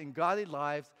 upright, and godly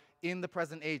lives in the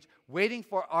present age, waiting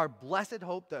for our blessed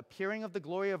hope, the appearing of the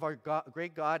glory of our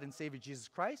great God and Savior Jesus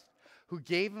Christ, who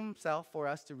gave himself for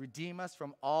us to redeem us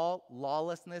from all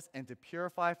lawlessness and to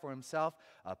purify for himself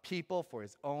a people for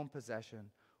his own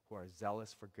possession who are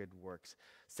zealous for good works.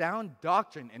 Sound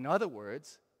doctrine, in other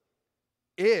words,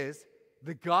 is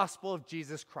the gospel of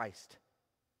Jesus Christ.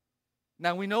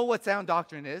 Now, we know what sound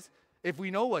doctrine is. If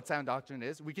we know what sound doctrine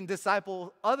is, we can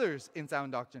disciple others in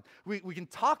sound doctrine. We can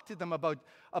talk to them about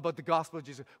the gospel of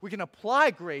Jesus. We can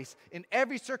apply grace in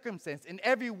every circumstance, in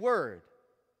every word.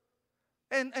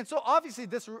 And so obviously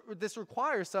this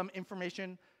requires some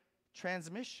information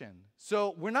transmission.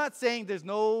 So we're not saying there's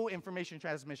no information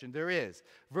transmission. There is.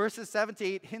 Verses 7 to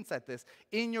 8 hints at this.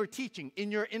 In your teaching,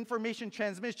 in your information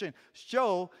transmission,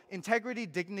 show integrity,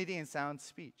 dignity, and sound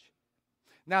speech.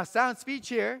 Now, sound speech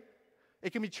here,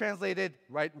 it can be translated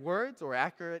right words or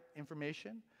accurate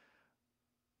information.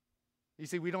 You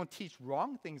see, we don't teach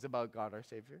wrong things about God our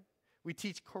Savior. We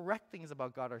teach correct things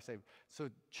about God our Savior. So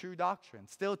true doctrine,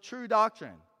 still true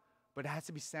doctrine, but it has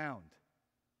to be sound.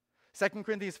 2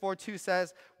 Corinthians 4:2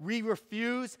 says, we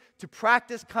refuse to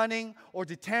practice cunning or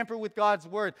to tamper with God's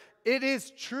word. It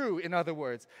is true, in other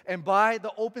words. And by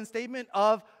the open statement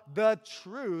of the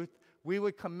truth, we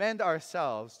would commend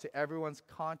ourselves to everyone's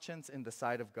conscience in the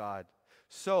sight of God.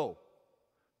 So,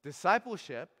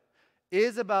 discipleship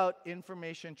is about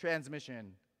information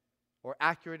transmission or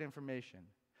accurate information.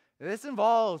 This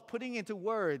involves putting into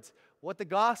words what the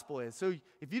gospel is. So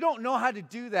if you don't know how to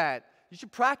do that, you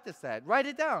should practice that. Write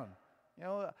it down.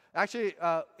 Actually,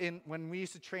 when we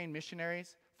used to train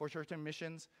missionaries for short-term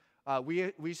missions,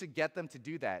 we used to get them to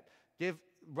do that.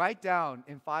 Write down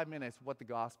in 5 minutes what the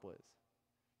gospel is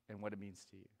and what it means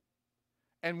to you.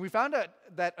 And we found out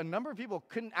that a number of people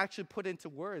couldn't actually put into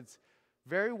words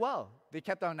very well. They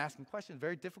kept on asking questions,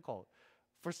 very difficult.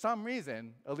 For some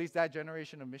reason, at least that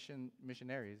generation of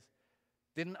missionaries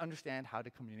didn't understand how to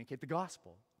communicate the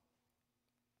gospel.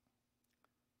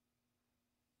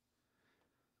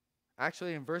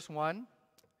 Actually, in verse 1,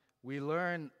 we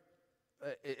learn,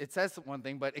 it says one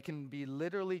thing, but it can be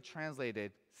literally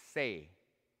translated say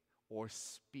or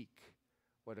speak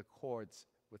what accords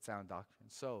with sound doctrine.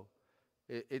 So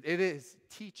it is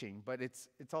teaching, but it's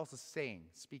also saying,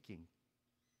 speaking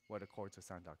what accords with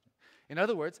sound doctrine. In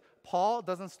other words, Paul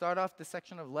doesn't start off this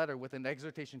section of the letter with an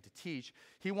exhortation to teach.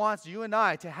 He wants you and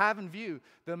I to have in view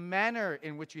the manner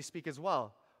in which we speak as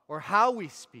well, or how we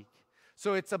speak.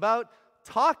 So it's about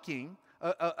talking,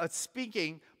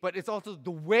 speaking, but it's also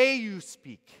the way you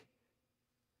speak.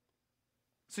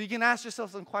 So you can ask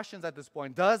yourself some questions at this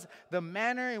point. Does the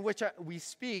manner in which we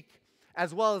speak,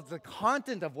 as well as the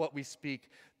content of what we speak,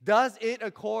 does it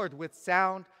accord with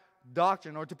sound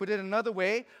doctrine? Or to put it another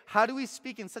way, how do we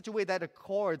speak in such a way that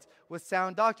accords with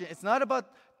sound doctrine? It's not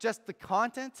about just the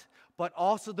content, but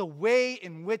also the way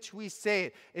in which we say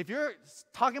it. If you're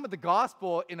talking about the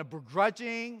gospel in a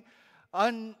begrudging,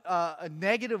 a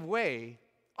negative way,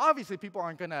 obviously people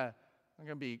aren't gonna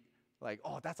be like,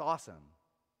 oh, that's awesome.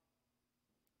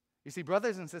 You see,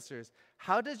 brothers and sisters,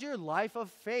 how does your life of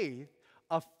faith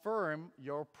affirm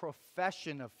your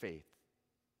profession of faith?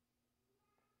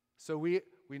 So we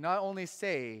not only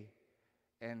say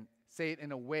and say it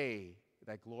in a way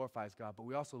that glorifies God, but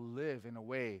we also live in a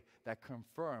way that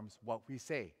confirms what we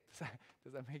say.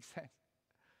 Does that make sense?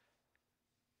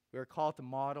 We are called to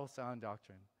model sound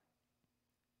doctrine.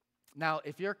 Now,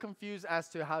 if you're confused as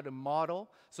to how to model,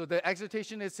 so the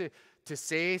exhortation is to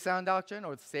say sound doctrine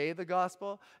or say the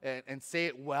gospel and say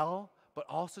it well, but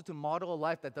also to model a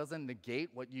life that doesn't negate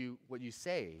what you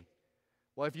say.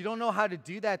 Well, if you don't know how to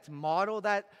do that, to model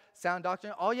that sound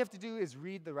doctrine, all you have to do is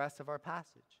read the rest of our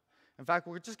passage. In fact,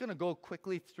 we're just going to go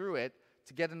quickly through it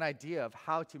to get an idea of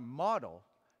how to model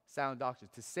sound doctrine,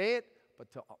 to say it,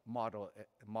 but to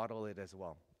model it as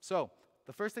well. So,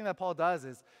 the first thing that Paul does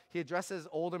is he addresses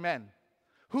older men.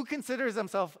 Who considers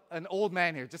himself an old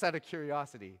man here, just out of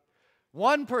curiosity?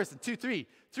 One person, three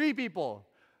people.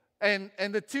 And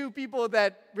the two people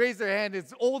that raise their hand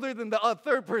is older than the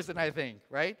third person, I think,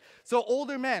 right? So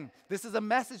older men, this is a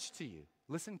message to you.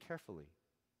 Listen carefully.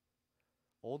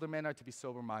 Older men are to be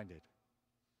sober-minded,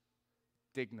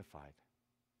 dignified,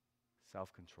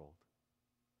 self-controlled,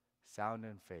 sound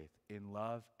in faith, in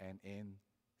love, and in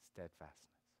steadfastness.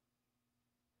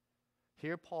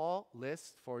 Here Paul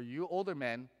lists for you older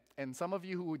men, and some of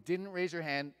you who didn't raise your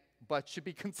hand but should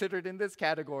be considered in this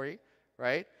category,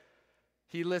 right?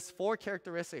 He lists 4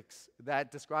 characteristics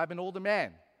that describe an older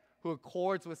man who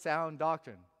accords with sound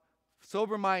doctrine.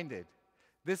 Sober-minded.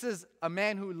 This is a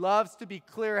man who loves to be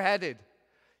clear-headed.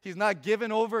 He's not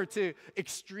given over to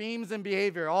extremes in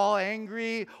behavior, all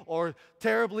angry or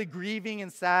terribly grieving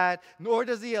and sad, nor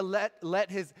does he let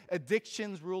his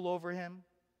addictions rule over him.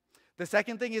 The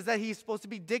second thing is that he's supposed to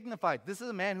be dignified. This is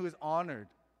a man who is honored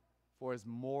for his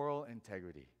moral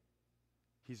integrity.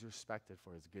 He's respected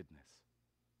for his goodness.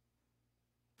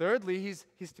 Thirdly,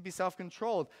 he's to be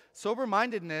self-controlled.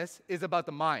 Sober-mindedness is about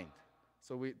the mind.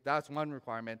 So that's one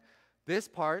requirement. This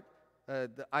part,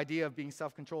 the idea of being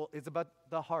self-controlled, is about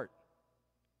the heart.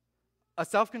 A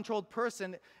self-controlled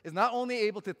person is not only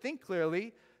able to think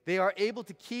clearly, they are able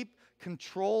to keep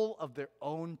control of their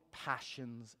own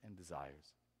passions and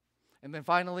desires. And then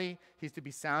finally, he's to be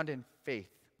sound in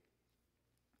faith,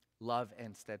 love,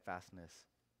 and steadfastness.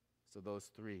 So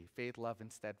those 3, faith, love,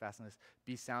 and steadfastness,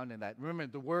 be sound in that. Remember,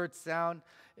 the word sound,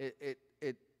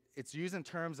 it's used in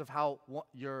terms of how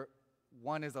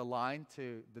one is aligned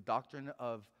to the doctrine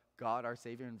of God, our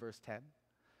Savior, in verse 10.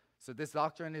 So this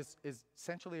doctrine is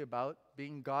essentially about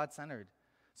being God-centered.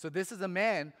 So this is a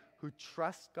man who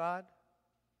trusts God,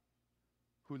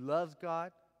 who loves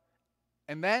God,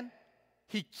 and then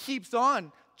he keeps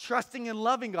on trusting and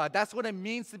loving God. That's what it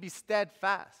means to be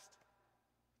steadfast.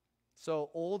 So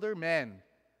older men,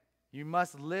 you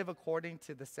must live according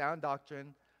to the sound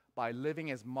doctrine by living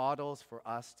as models for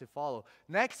us to follow.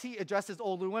 Next, he addresses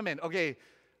older women. Okay,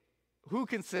 who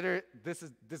consider, this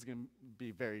is going to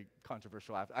be very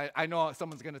controversial. I know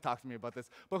someone's going to talk to me about this,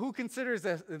 but who considers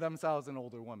themselves an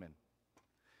older woman?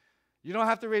 You don't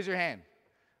have to raise your hand,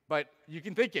 but you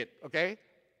can think it, okay?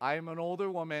 I am an older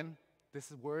woman.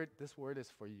 This word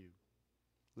is for you.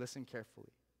 Listen carefully.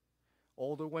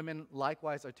 Older women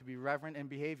likewise are to be reverent in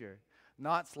behavior,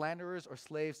 not slanderers or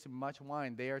slaves to much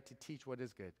wine. They are to teach what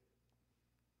is good.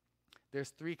 There's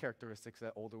 3 characteristics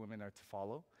that older women are to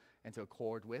follow and to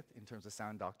accord with in terms of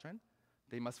sound doctrine.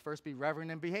 They must first be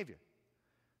reverent in behavior.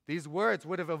 These words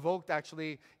would have evoked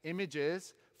actually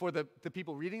images for the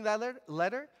people reading that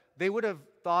letter. They would have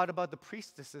thought about the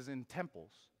priestesses in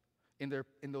temples, in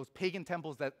those pagan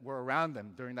temples that were around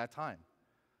them during that time.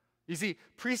 You see,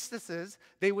 priestesses,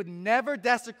 they would never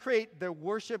desecrate their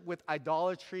worship with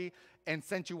idolatry and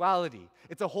sensuality.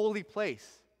 It's a holy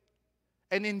place.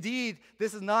 And indeed,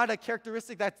 this is not a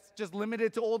characteristic that's just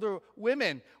limited to older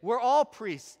women. We're all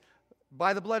priests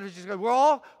by the blood of Jesus Christ. We're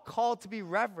all called to be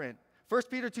reverent. 1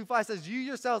 Peter 2:5 says, you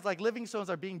yourselves, like living stones,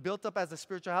 are being built up as a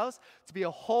spiritual house to be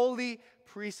a holy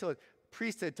priesthood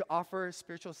to offer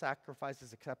spiritual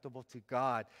sacrifices acceptable to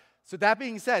God. So that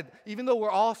being said, even though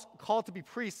we're all called to be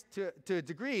priests to a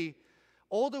degree,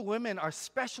 older women are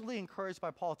specially encouraged by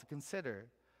Paul to consider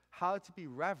how to be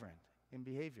reverent in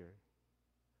behavior.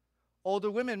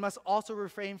 Older women must also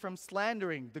refrain from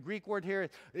slandering. The Greek word here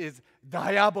is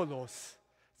diabolos.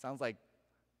 Sounds like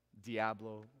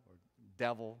diablo or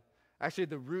devil. Actually,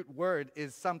 the root word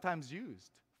is sometimes used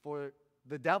for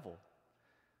the devil.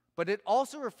 But it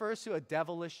also refers to a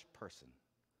devilish person.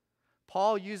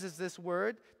 Paul uses this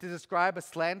word to describe a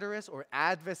slanderous or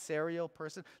adversarial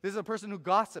person. This is a person who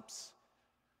gossips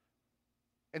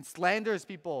and slanders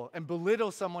people and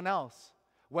belittles someone else,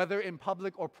 whether in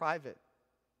public or private.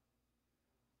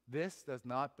 This does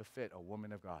not befit a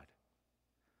woman of God.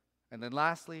 And then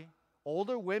lastly,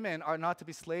 older women are not to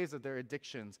be slaves of their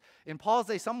addictions. In Paul's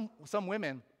day, some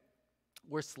women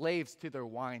were slaves to their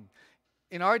wine.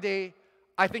 In our day,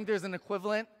 I think there's an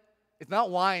equivalent. It's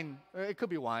not wine, or it could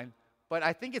be wine, but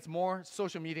I think it's more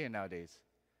social media nowadays,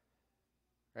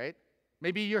 right?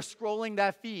 Maybe you're scrolling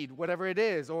that feed, whatever it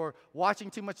is, or watching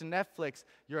too much Netflix.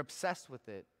 You're obsessed with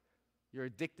it. You're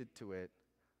addicted to it.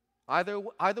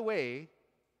 Either way,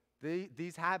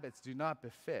 these habits do not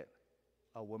befit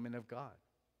a woman of God.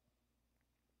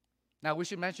 Now, we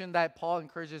should mention that Paul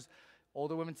encourages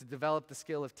older women to develop the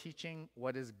skill of teaching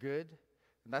what is good.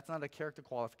 And that's not a character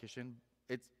qualification.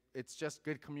 It's just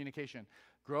good communication.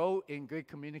 Grow in good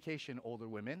communication, older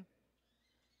women.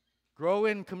 Grow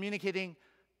in communicating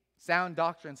sound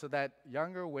doctrine so that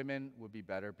younger women would be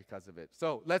better because of it.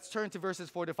 So let's turn to verses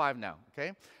 4 to 5 now,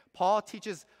 okay? Paul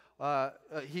teaches,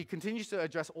 he continues to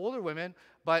address older women,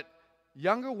 but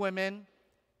younger women,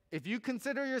 if you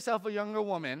consider yourself a younger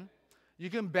woman, you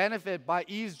can benefit by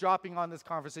eavesdropping on this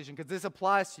conversation because this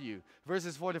applies to you.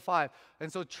 Verses 4 to 5.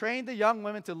 And so train the young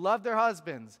women to love their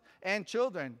husbands and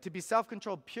children, to be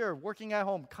self-controlled, pure, working at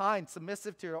home, kind,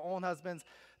 submissive to your own husbands,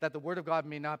 that the word of God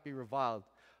may not be reviled.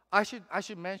 I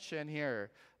should mention here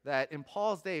that in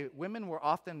Paul's day, women were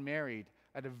often married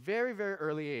at a very, very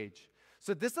early age.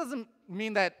 So this doesn't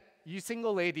mean that you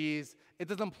single ladies, it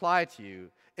doesn't apply to you.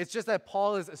 It's just that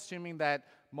Paul is assuming that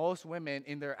most women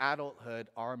in their adulthood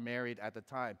are married at the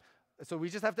time. So we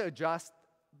just have to adjust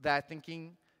that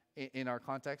thinking in our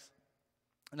context.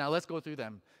 Now let's go through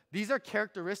them. These are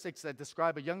characteristics that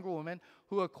describe a younger woman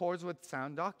who accords with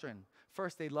sound doctrine.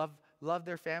 First, they love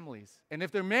their families. And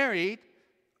if they're married,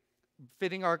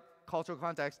 fitting our cultural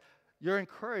context, you're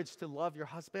encouraged to love your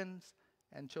husbands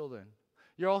and children.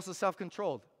 You're also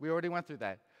self-controlled. We already went through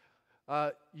that.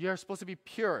 You're supposed to be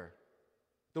pure.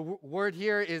 The word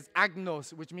here is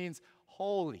agnos, which means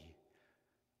holy.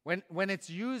 When it's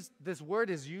used, this word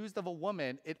is used of a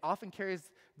woman, it often carries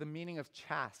the meaning of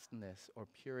chasteness or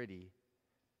purity.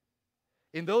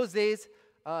 In those days,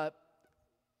 young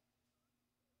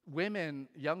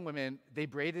women, they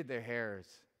braided their hairs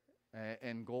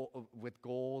and with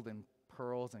gold and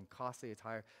pearls and costly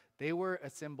attire. They were a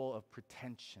symbol of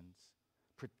pretension.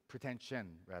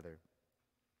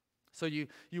 So you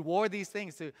wore these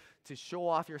things to show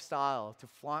off your style, to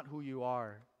flaunt who you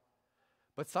are.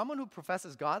 But someone who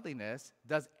professes godliness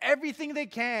does everything they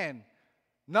can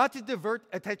not to divert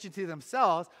attention to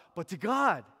themselves, but to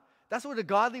God. That's what a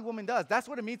godly woman does. That's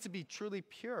what it means to be truly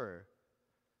pure.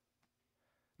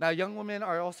 Now, young women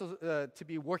are also to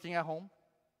be working at home.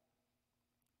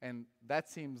 And that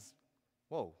seems,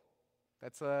 whoa,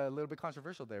 that's a little bit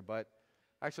controversial there. But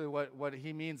actually what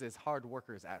he means is hard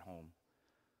workers at home.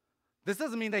 This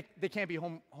doesn't mean they can't be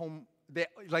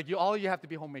all you have to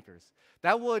be homemakers.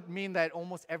 That would mean that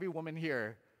almost every woman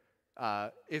here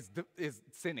is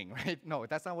sinning, right? No,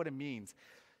 that's not what it means.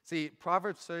 See,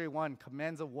 Proverbs 31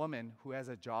 commends a woman who has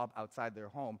a job outside their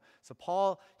home. So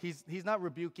Paul, he's not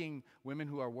rebuking women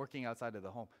who are working outside of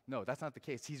the home. No, that's not the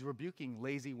case. He's rebuking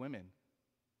lazy women.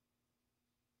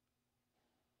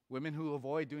 Women who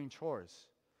avoid doing chores.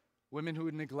 Women who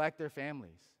neglect their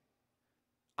families.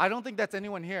 I don't think that's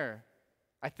anyone here.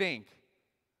 I think.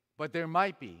 But there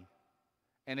might be.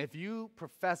 And if you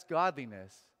profess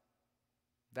godliness,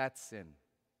 that's sin.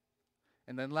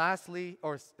 And then lastly,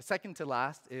 or second to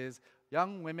last, is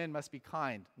young women must be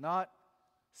kind, not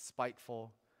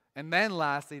spiteful. And then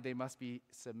lastly, they must be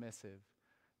submissive.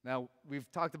 Now, we've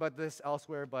talked about this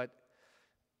elsewhere, but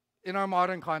in our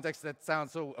modern context, that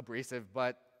sounds so abrasive,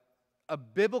 but a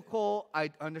biblical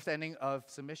understanding of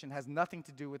submission has nothing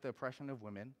to do with the oppression of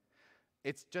women.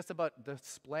 It's just about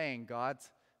displaying God's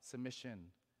submission,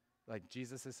 like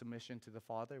Jesus' submission to the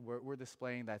Father. We're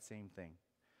displaying that same thing.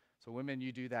 So women,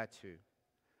 you do that too.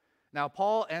 Now,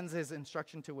 Paul ends his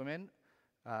instruction to women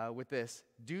with this: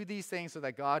 do these things so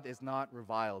that God is not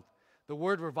reviled. The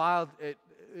word reviled,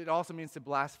 it also means to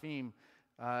blaspheme.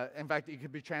 In fact, it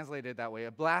could be translated that way.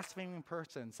 A blaspheming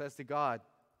person says to God,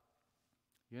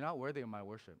 "You're not worthy of my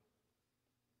worship."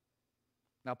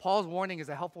 Now, Paul's warning is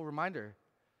a helpful reminder.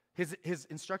 His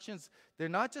instructions, they're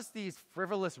not just these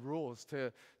frivolous rules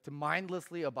to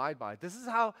mindlessly abide by. This is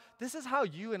how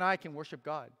you and I can worship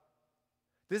God.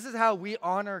 This is how we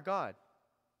honor God.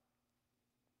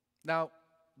 Now,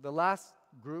 the last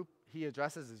group he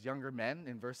addresses is younger men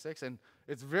in verse 6, and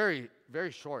it's very,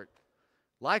 very short.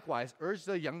 Likewise, urge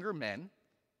the younger men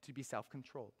to be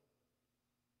self-controlled.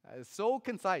 It's so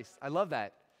concise. I love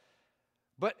that.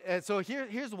 But so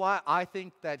here's why I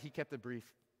think that he kept it brief.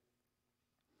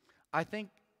 I think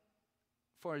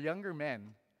for younger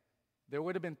men, there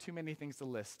would have been too many things to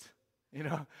list.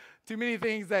 Too many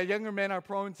things that younger men are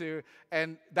prone to,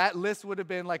 and that list would have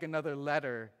been like another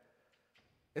letter.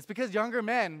 It's because younger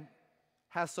men,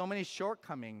 has so many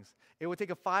shortcomings. It would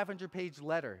take a 500-page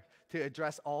letter to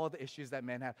address all the issues that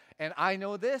men have. And I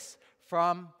know this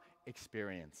from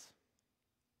experience.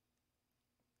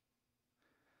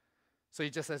 So he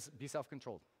just says, be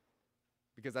self-controlled,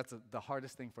 because that's the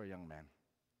hardest thing for a young man.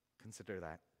 Consider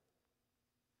that.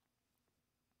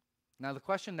 Now the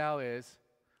question now is,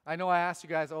 I know I asked you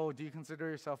guys, oh, do you consider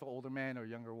yourself an older man or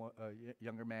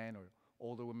younger man, or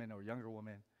older woman or younger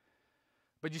woman?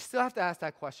 But you still have to ask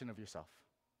that question of yourself,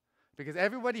 because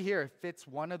everybody here fits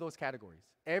one of those categories,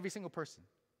 every single person.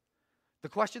 The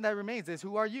question that remains is,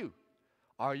 who are you?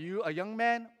 Are you a young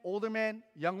man,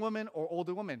 young woman, or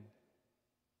older woman?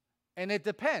 And it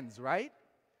depends, right?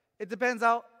 It depends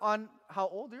on how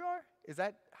old you are. Is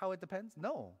that how it depends?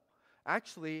 No.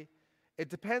 Actually, it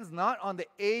depends not on the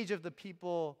age of the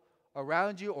people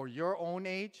around you or your own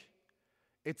age.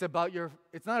 It's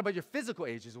not about your physical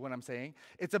age is what I'm saying.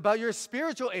 It's about your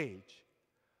spiritual age.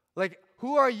 Like,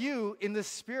 who are you in the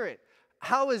spirit?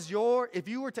 If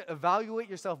you were to evaluate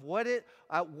yourself, where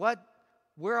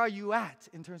are you at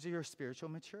in terms of your spiritual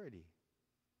maturity?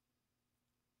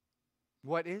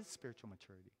 What is spiritual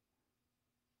maturity?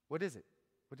 What is it?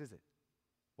 What is it?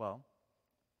 Well,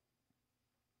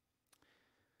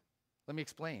 let me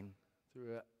explain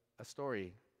through a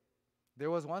story.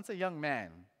 There was once a young man,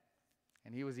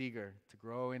 and he was eager to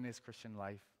grow in his Christian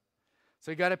life.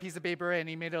 So he got a piece of paper and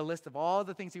he made a list of all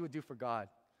the things he would do for God.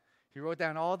 He wrote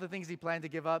down all the things he planned to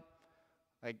give up.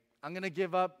 Like, I'm going to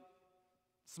give up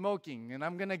smoking, and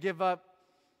I'm going to give up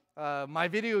my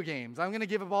video games. I'm going to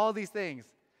give up all these things.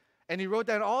 And he wrote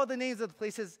down all the names of the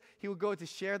places he would go to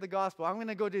share the gospel. I'm going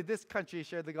to go to this country,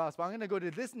 share the gospel. I'm going to go to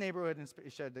this neighborhood and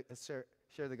share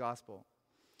the gospel.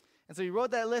 And so he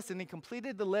wrote that list, and he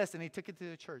completed the list, and he took it to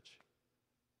the church.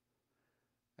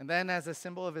 And then, as a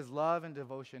symbol of his love and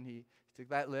devotion, he took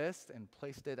that list and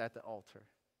placed it at the altar.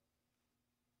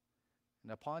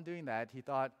 And upon doing that, he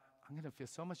thought, I'm going to feel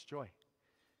so much joy.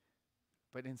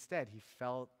 But instead, he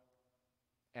felt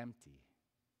empty.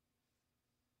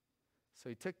 So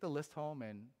he took the list home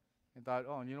and thought,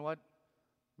 oh, you know what?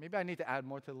 Maybe I need to add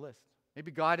more to the list.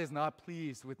 Maybe God is not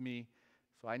pleased with me,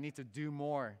 so I need to do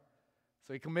more.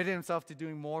 So he committed himself to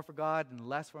doing more for God and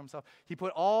less for himself. He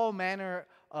put all manner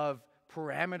of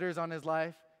parameters on his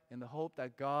life in the hope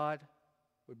that God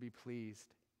would be pleased.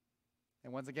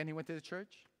 And once again, he went to the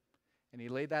church, and he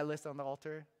laid that list on the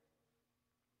altar,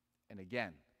 and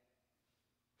again,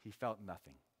 he felt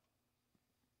nothing.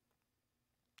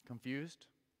 Confused,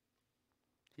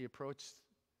 he approached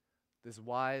this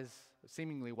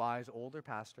seemingly wise older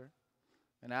pastor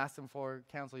and asked him for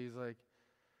counsel. He's like,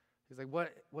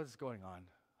 what's going on?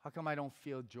 How come I don't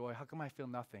feel joy? How come I feel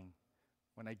nothing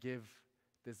when I give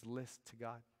this list to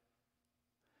God?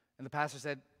 And the pastor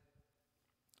said,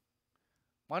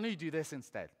 why don't you do this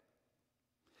instead?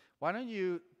 Why don't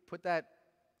you put that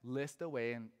list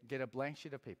away and get a blank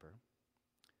sheet of paper,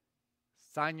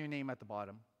 sign your name at the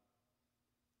bottom,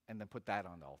 and then put that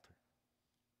on the altar.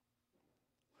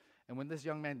 And when this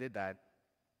young man did that,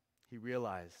 he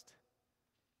realized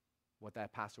what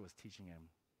that pastor was teaching him,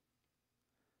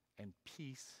 and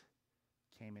peace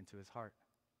came into his heart.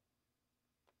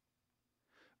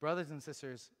 Brothers and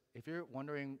sisters, if you're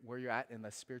wondering where you're at in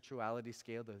the spirituality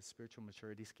scale, the spiritual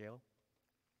maturity scale,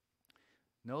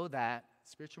 know that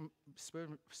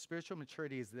spiritual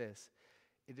maturity is this.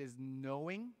 It is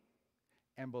knowing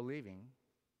and believing.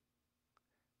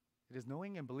 It is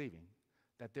knowing and believing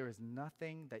that there is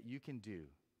nothing that you can do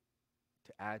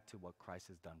to add to what Christ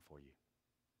has done for you.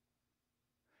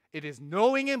 It is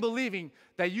knowing and believing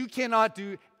that you cannot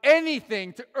do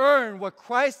anything to earn what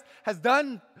Christ has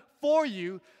done for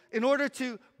you in order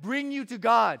to bring you to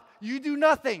God. You do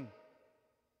nothing.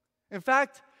 In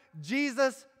fact,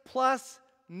 Jesus plus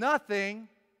nothing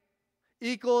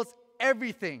equals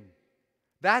everything.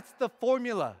 That's the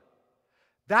formula.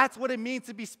 That's what it means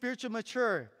to be spiritually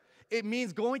mature. It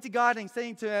means going to God and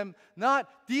saying to him, not,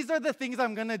 these are the things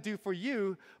I'm going to do for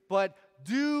you, but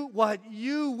do what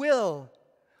you will.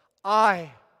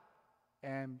 I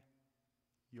am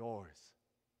yours.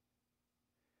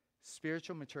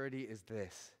 Spiritual maturity is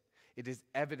this. It is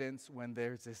evidence when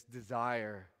there's this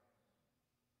desire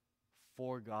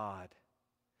for God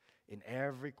in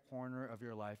every corner of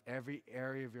your life, every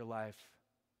area of your life,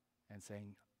 and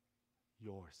saying,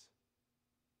 yours.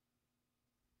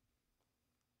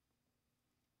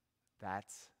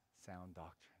 That's sound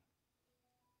doctrine.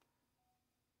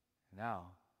 Now,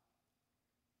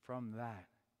 from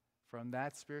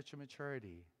that spiritual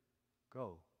maturity,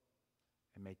 go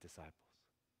and make disciples.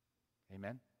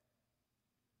 Amen?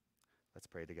 Let's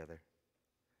pray together.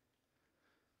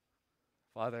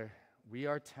 Father, we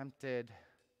are tempted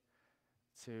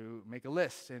to make a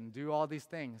list and do all these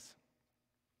things.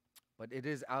 But it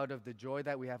is out of the joy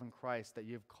that we have in Christ that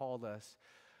you've called us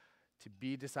to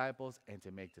be disciples and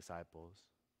to make disciples.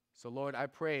 So Lord, I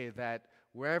pray that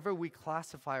wherever we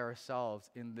classify ourselves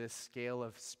in this scale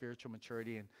of spiritual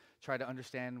maturity and try to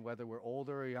understand whether we're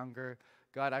older or younger,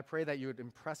 God, I pray that you would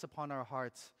impress upon our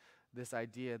hearts this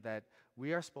idea that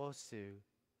we are supposed to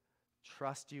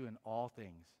trust you in all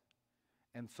things,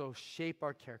 and so shape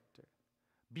our character.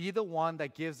 Be the one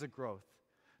that gives the growth.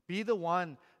 Be the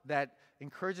one that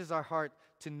encourages our heart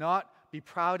to not be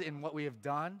proud in what we have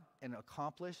done and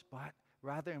accomplished, but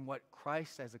rather in what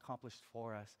Christ has accomplished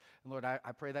for us. And Lord, I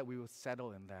pray that we will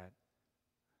settle in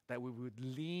that we would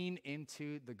lean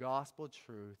into the gospel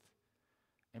truth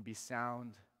and be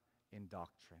sound in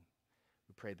doctrine.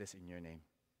 We pray this in your name.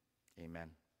 Amen.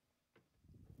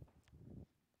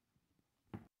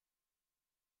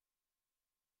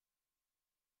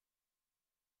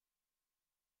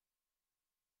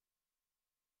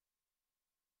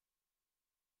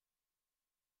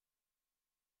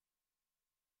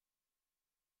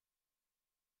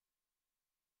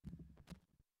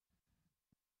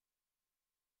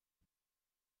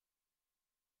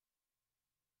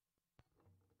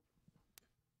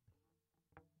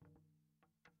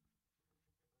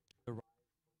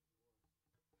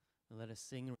 And let us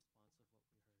sing in response of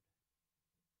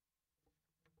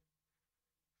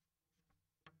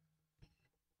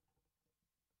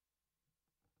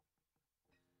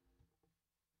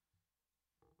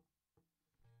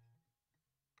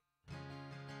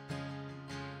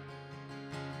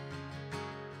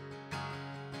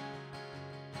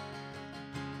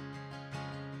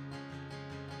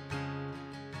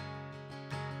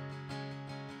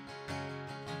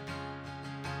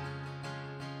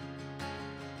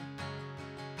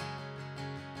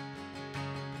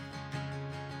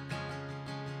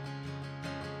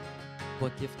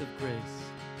what gift of grace?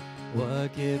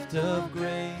 What gift of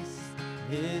grace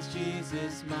is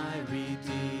Jesus my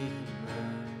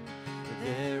Redeemer?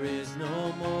 There is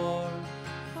no more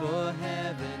for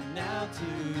heaven now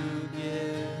to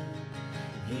give.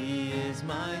 He is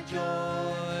my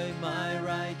joy, my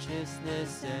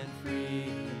righteousness and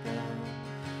freedom,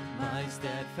 my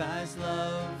steadfast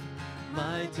love,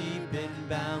 my deep and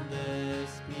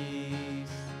boundless peace.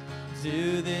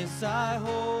 To this I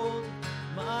hold,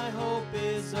 my hope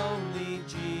is only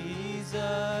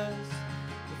Jesus,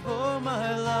 for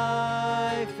my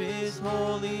life is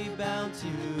wholly bound to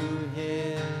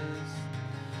His.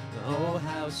 Oh,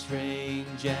 how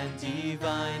strange and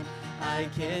divine, I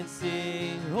can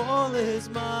sing, all is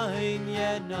mine,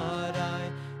 yet not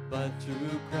I, but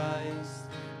through Christ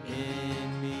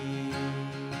in me.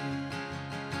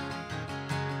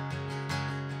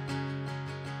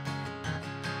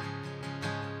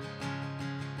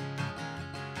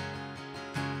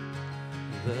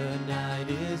 The night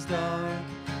is dark,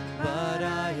 but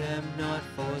I am not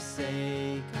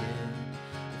forsaken,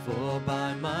 for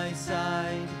by my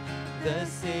side the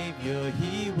Savior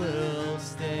He will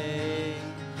stay.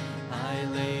 I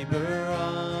labor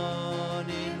on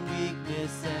in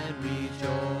weakness and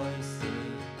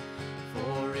rejoicing,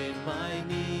 for in my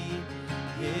need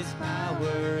His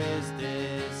power is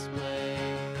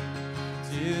displayed.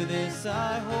 To this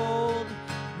I hold,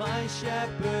 my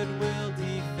shepherd will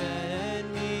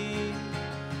defend me.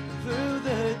 Through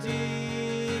the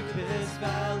deepest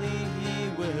valley He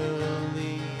will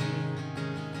lead.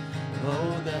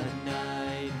 Oh, the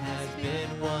night has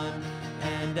been won,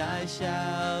 and I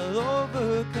shall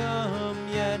overcome,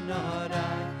 yet not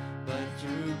I, but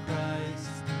through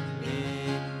Christ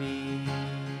in me.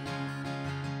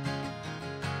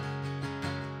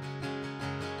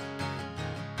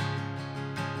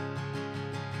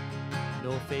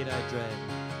 No fate I dread,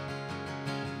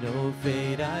 No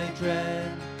fate I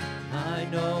dread, I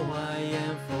know I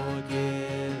am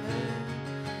forgiven.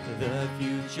 The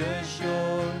future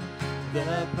sure,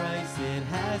 the price it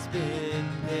has been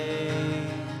paid.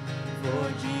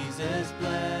 For Jesus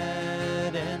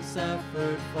bled and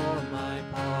suffered for my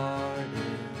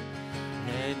pardon,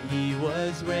 and He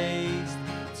was raised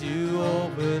to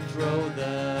overthrow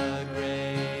the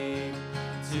grave.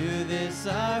 To this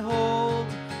I hold,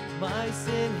 my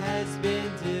sin has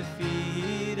been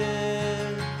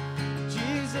defeated.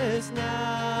 Jesus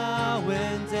now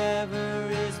and ever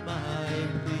is my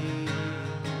plea.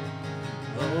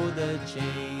 Oh, the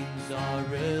chains are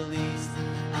released,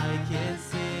 I can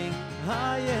sing,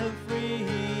 I am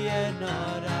free, and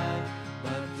not I,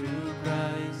 but through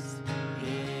Christ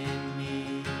in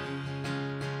me.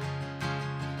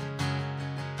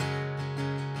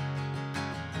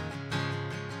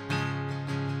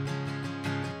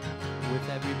 with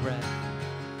every breath,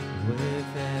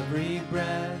 With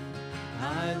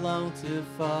to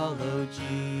follow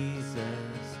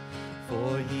Jesus,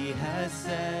 for he has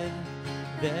said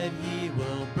that he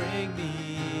will bring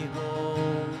me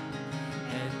home.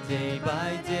 And day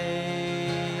by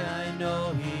day I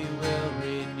know he will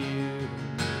renew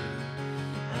me,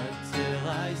 until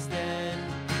I stand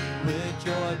with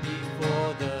joy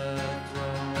before the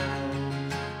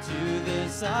throne. To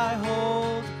this I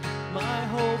hold, my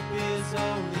hope is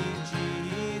only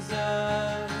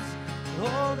Jesus.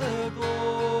 All the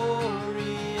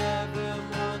glory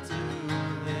evermore to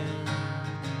him.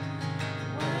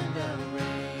 When the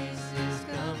race is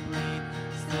complete,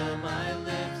 still my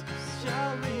lips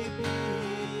shall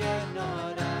repeat, yet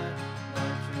not I,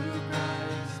 but through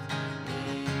Christ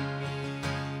in me.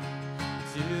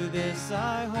 To this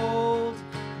I hold,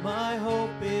 my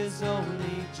hope is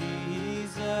only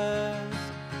Jesus.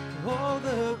 All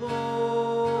the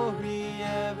glory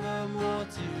evermore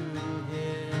to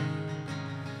him.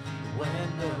 When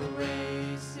the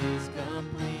race is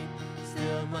complete,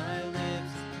 still my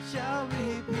lips shall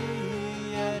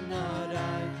repeat, yet not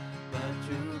I, but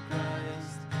through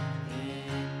Christ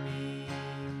in me.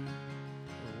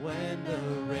 When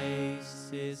the race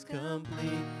is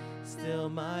complete, still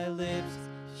my lips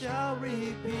shall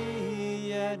repeat,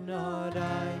 yet not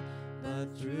I,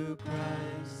 but through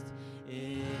Christ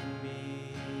in me.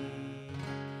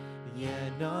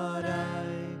 Yet not I,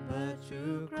 but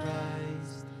through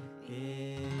Christ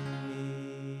in me.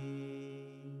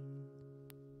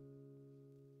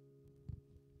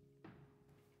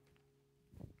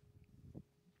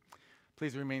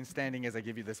 Please remain standing as I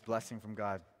give you this blessing from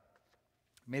God.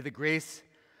 May the grace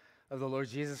of the Lord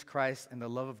Jesus Christ and the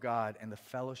love of God and the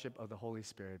fellowship of the Holy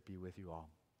Spirit be with you all.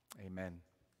 Amen.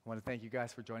 I want to thank you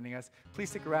guys for joining us. Please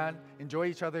stick around, enjoy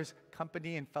each other's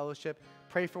company and fellowship,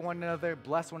 pray for one another,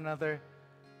 bless one another,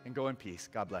 and go in peace.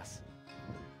 God bless.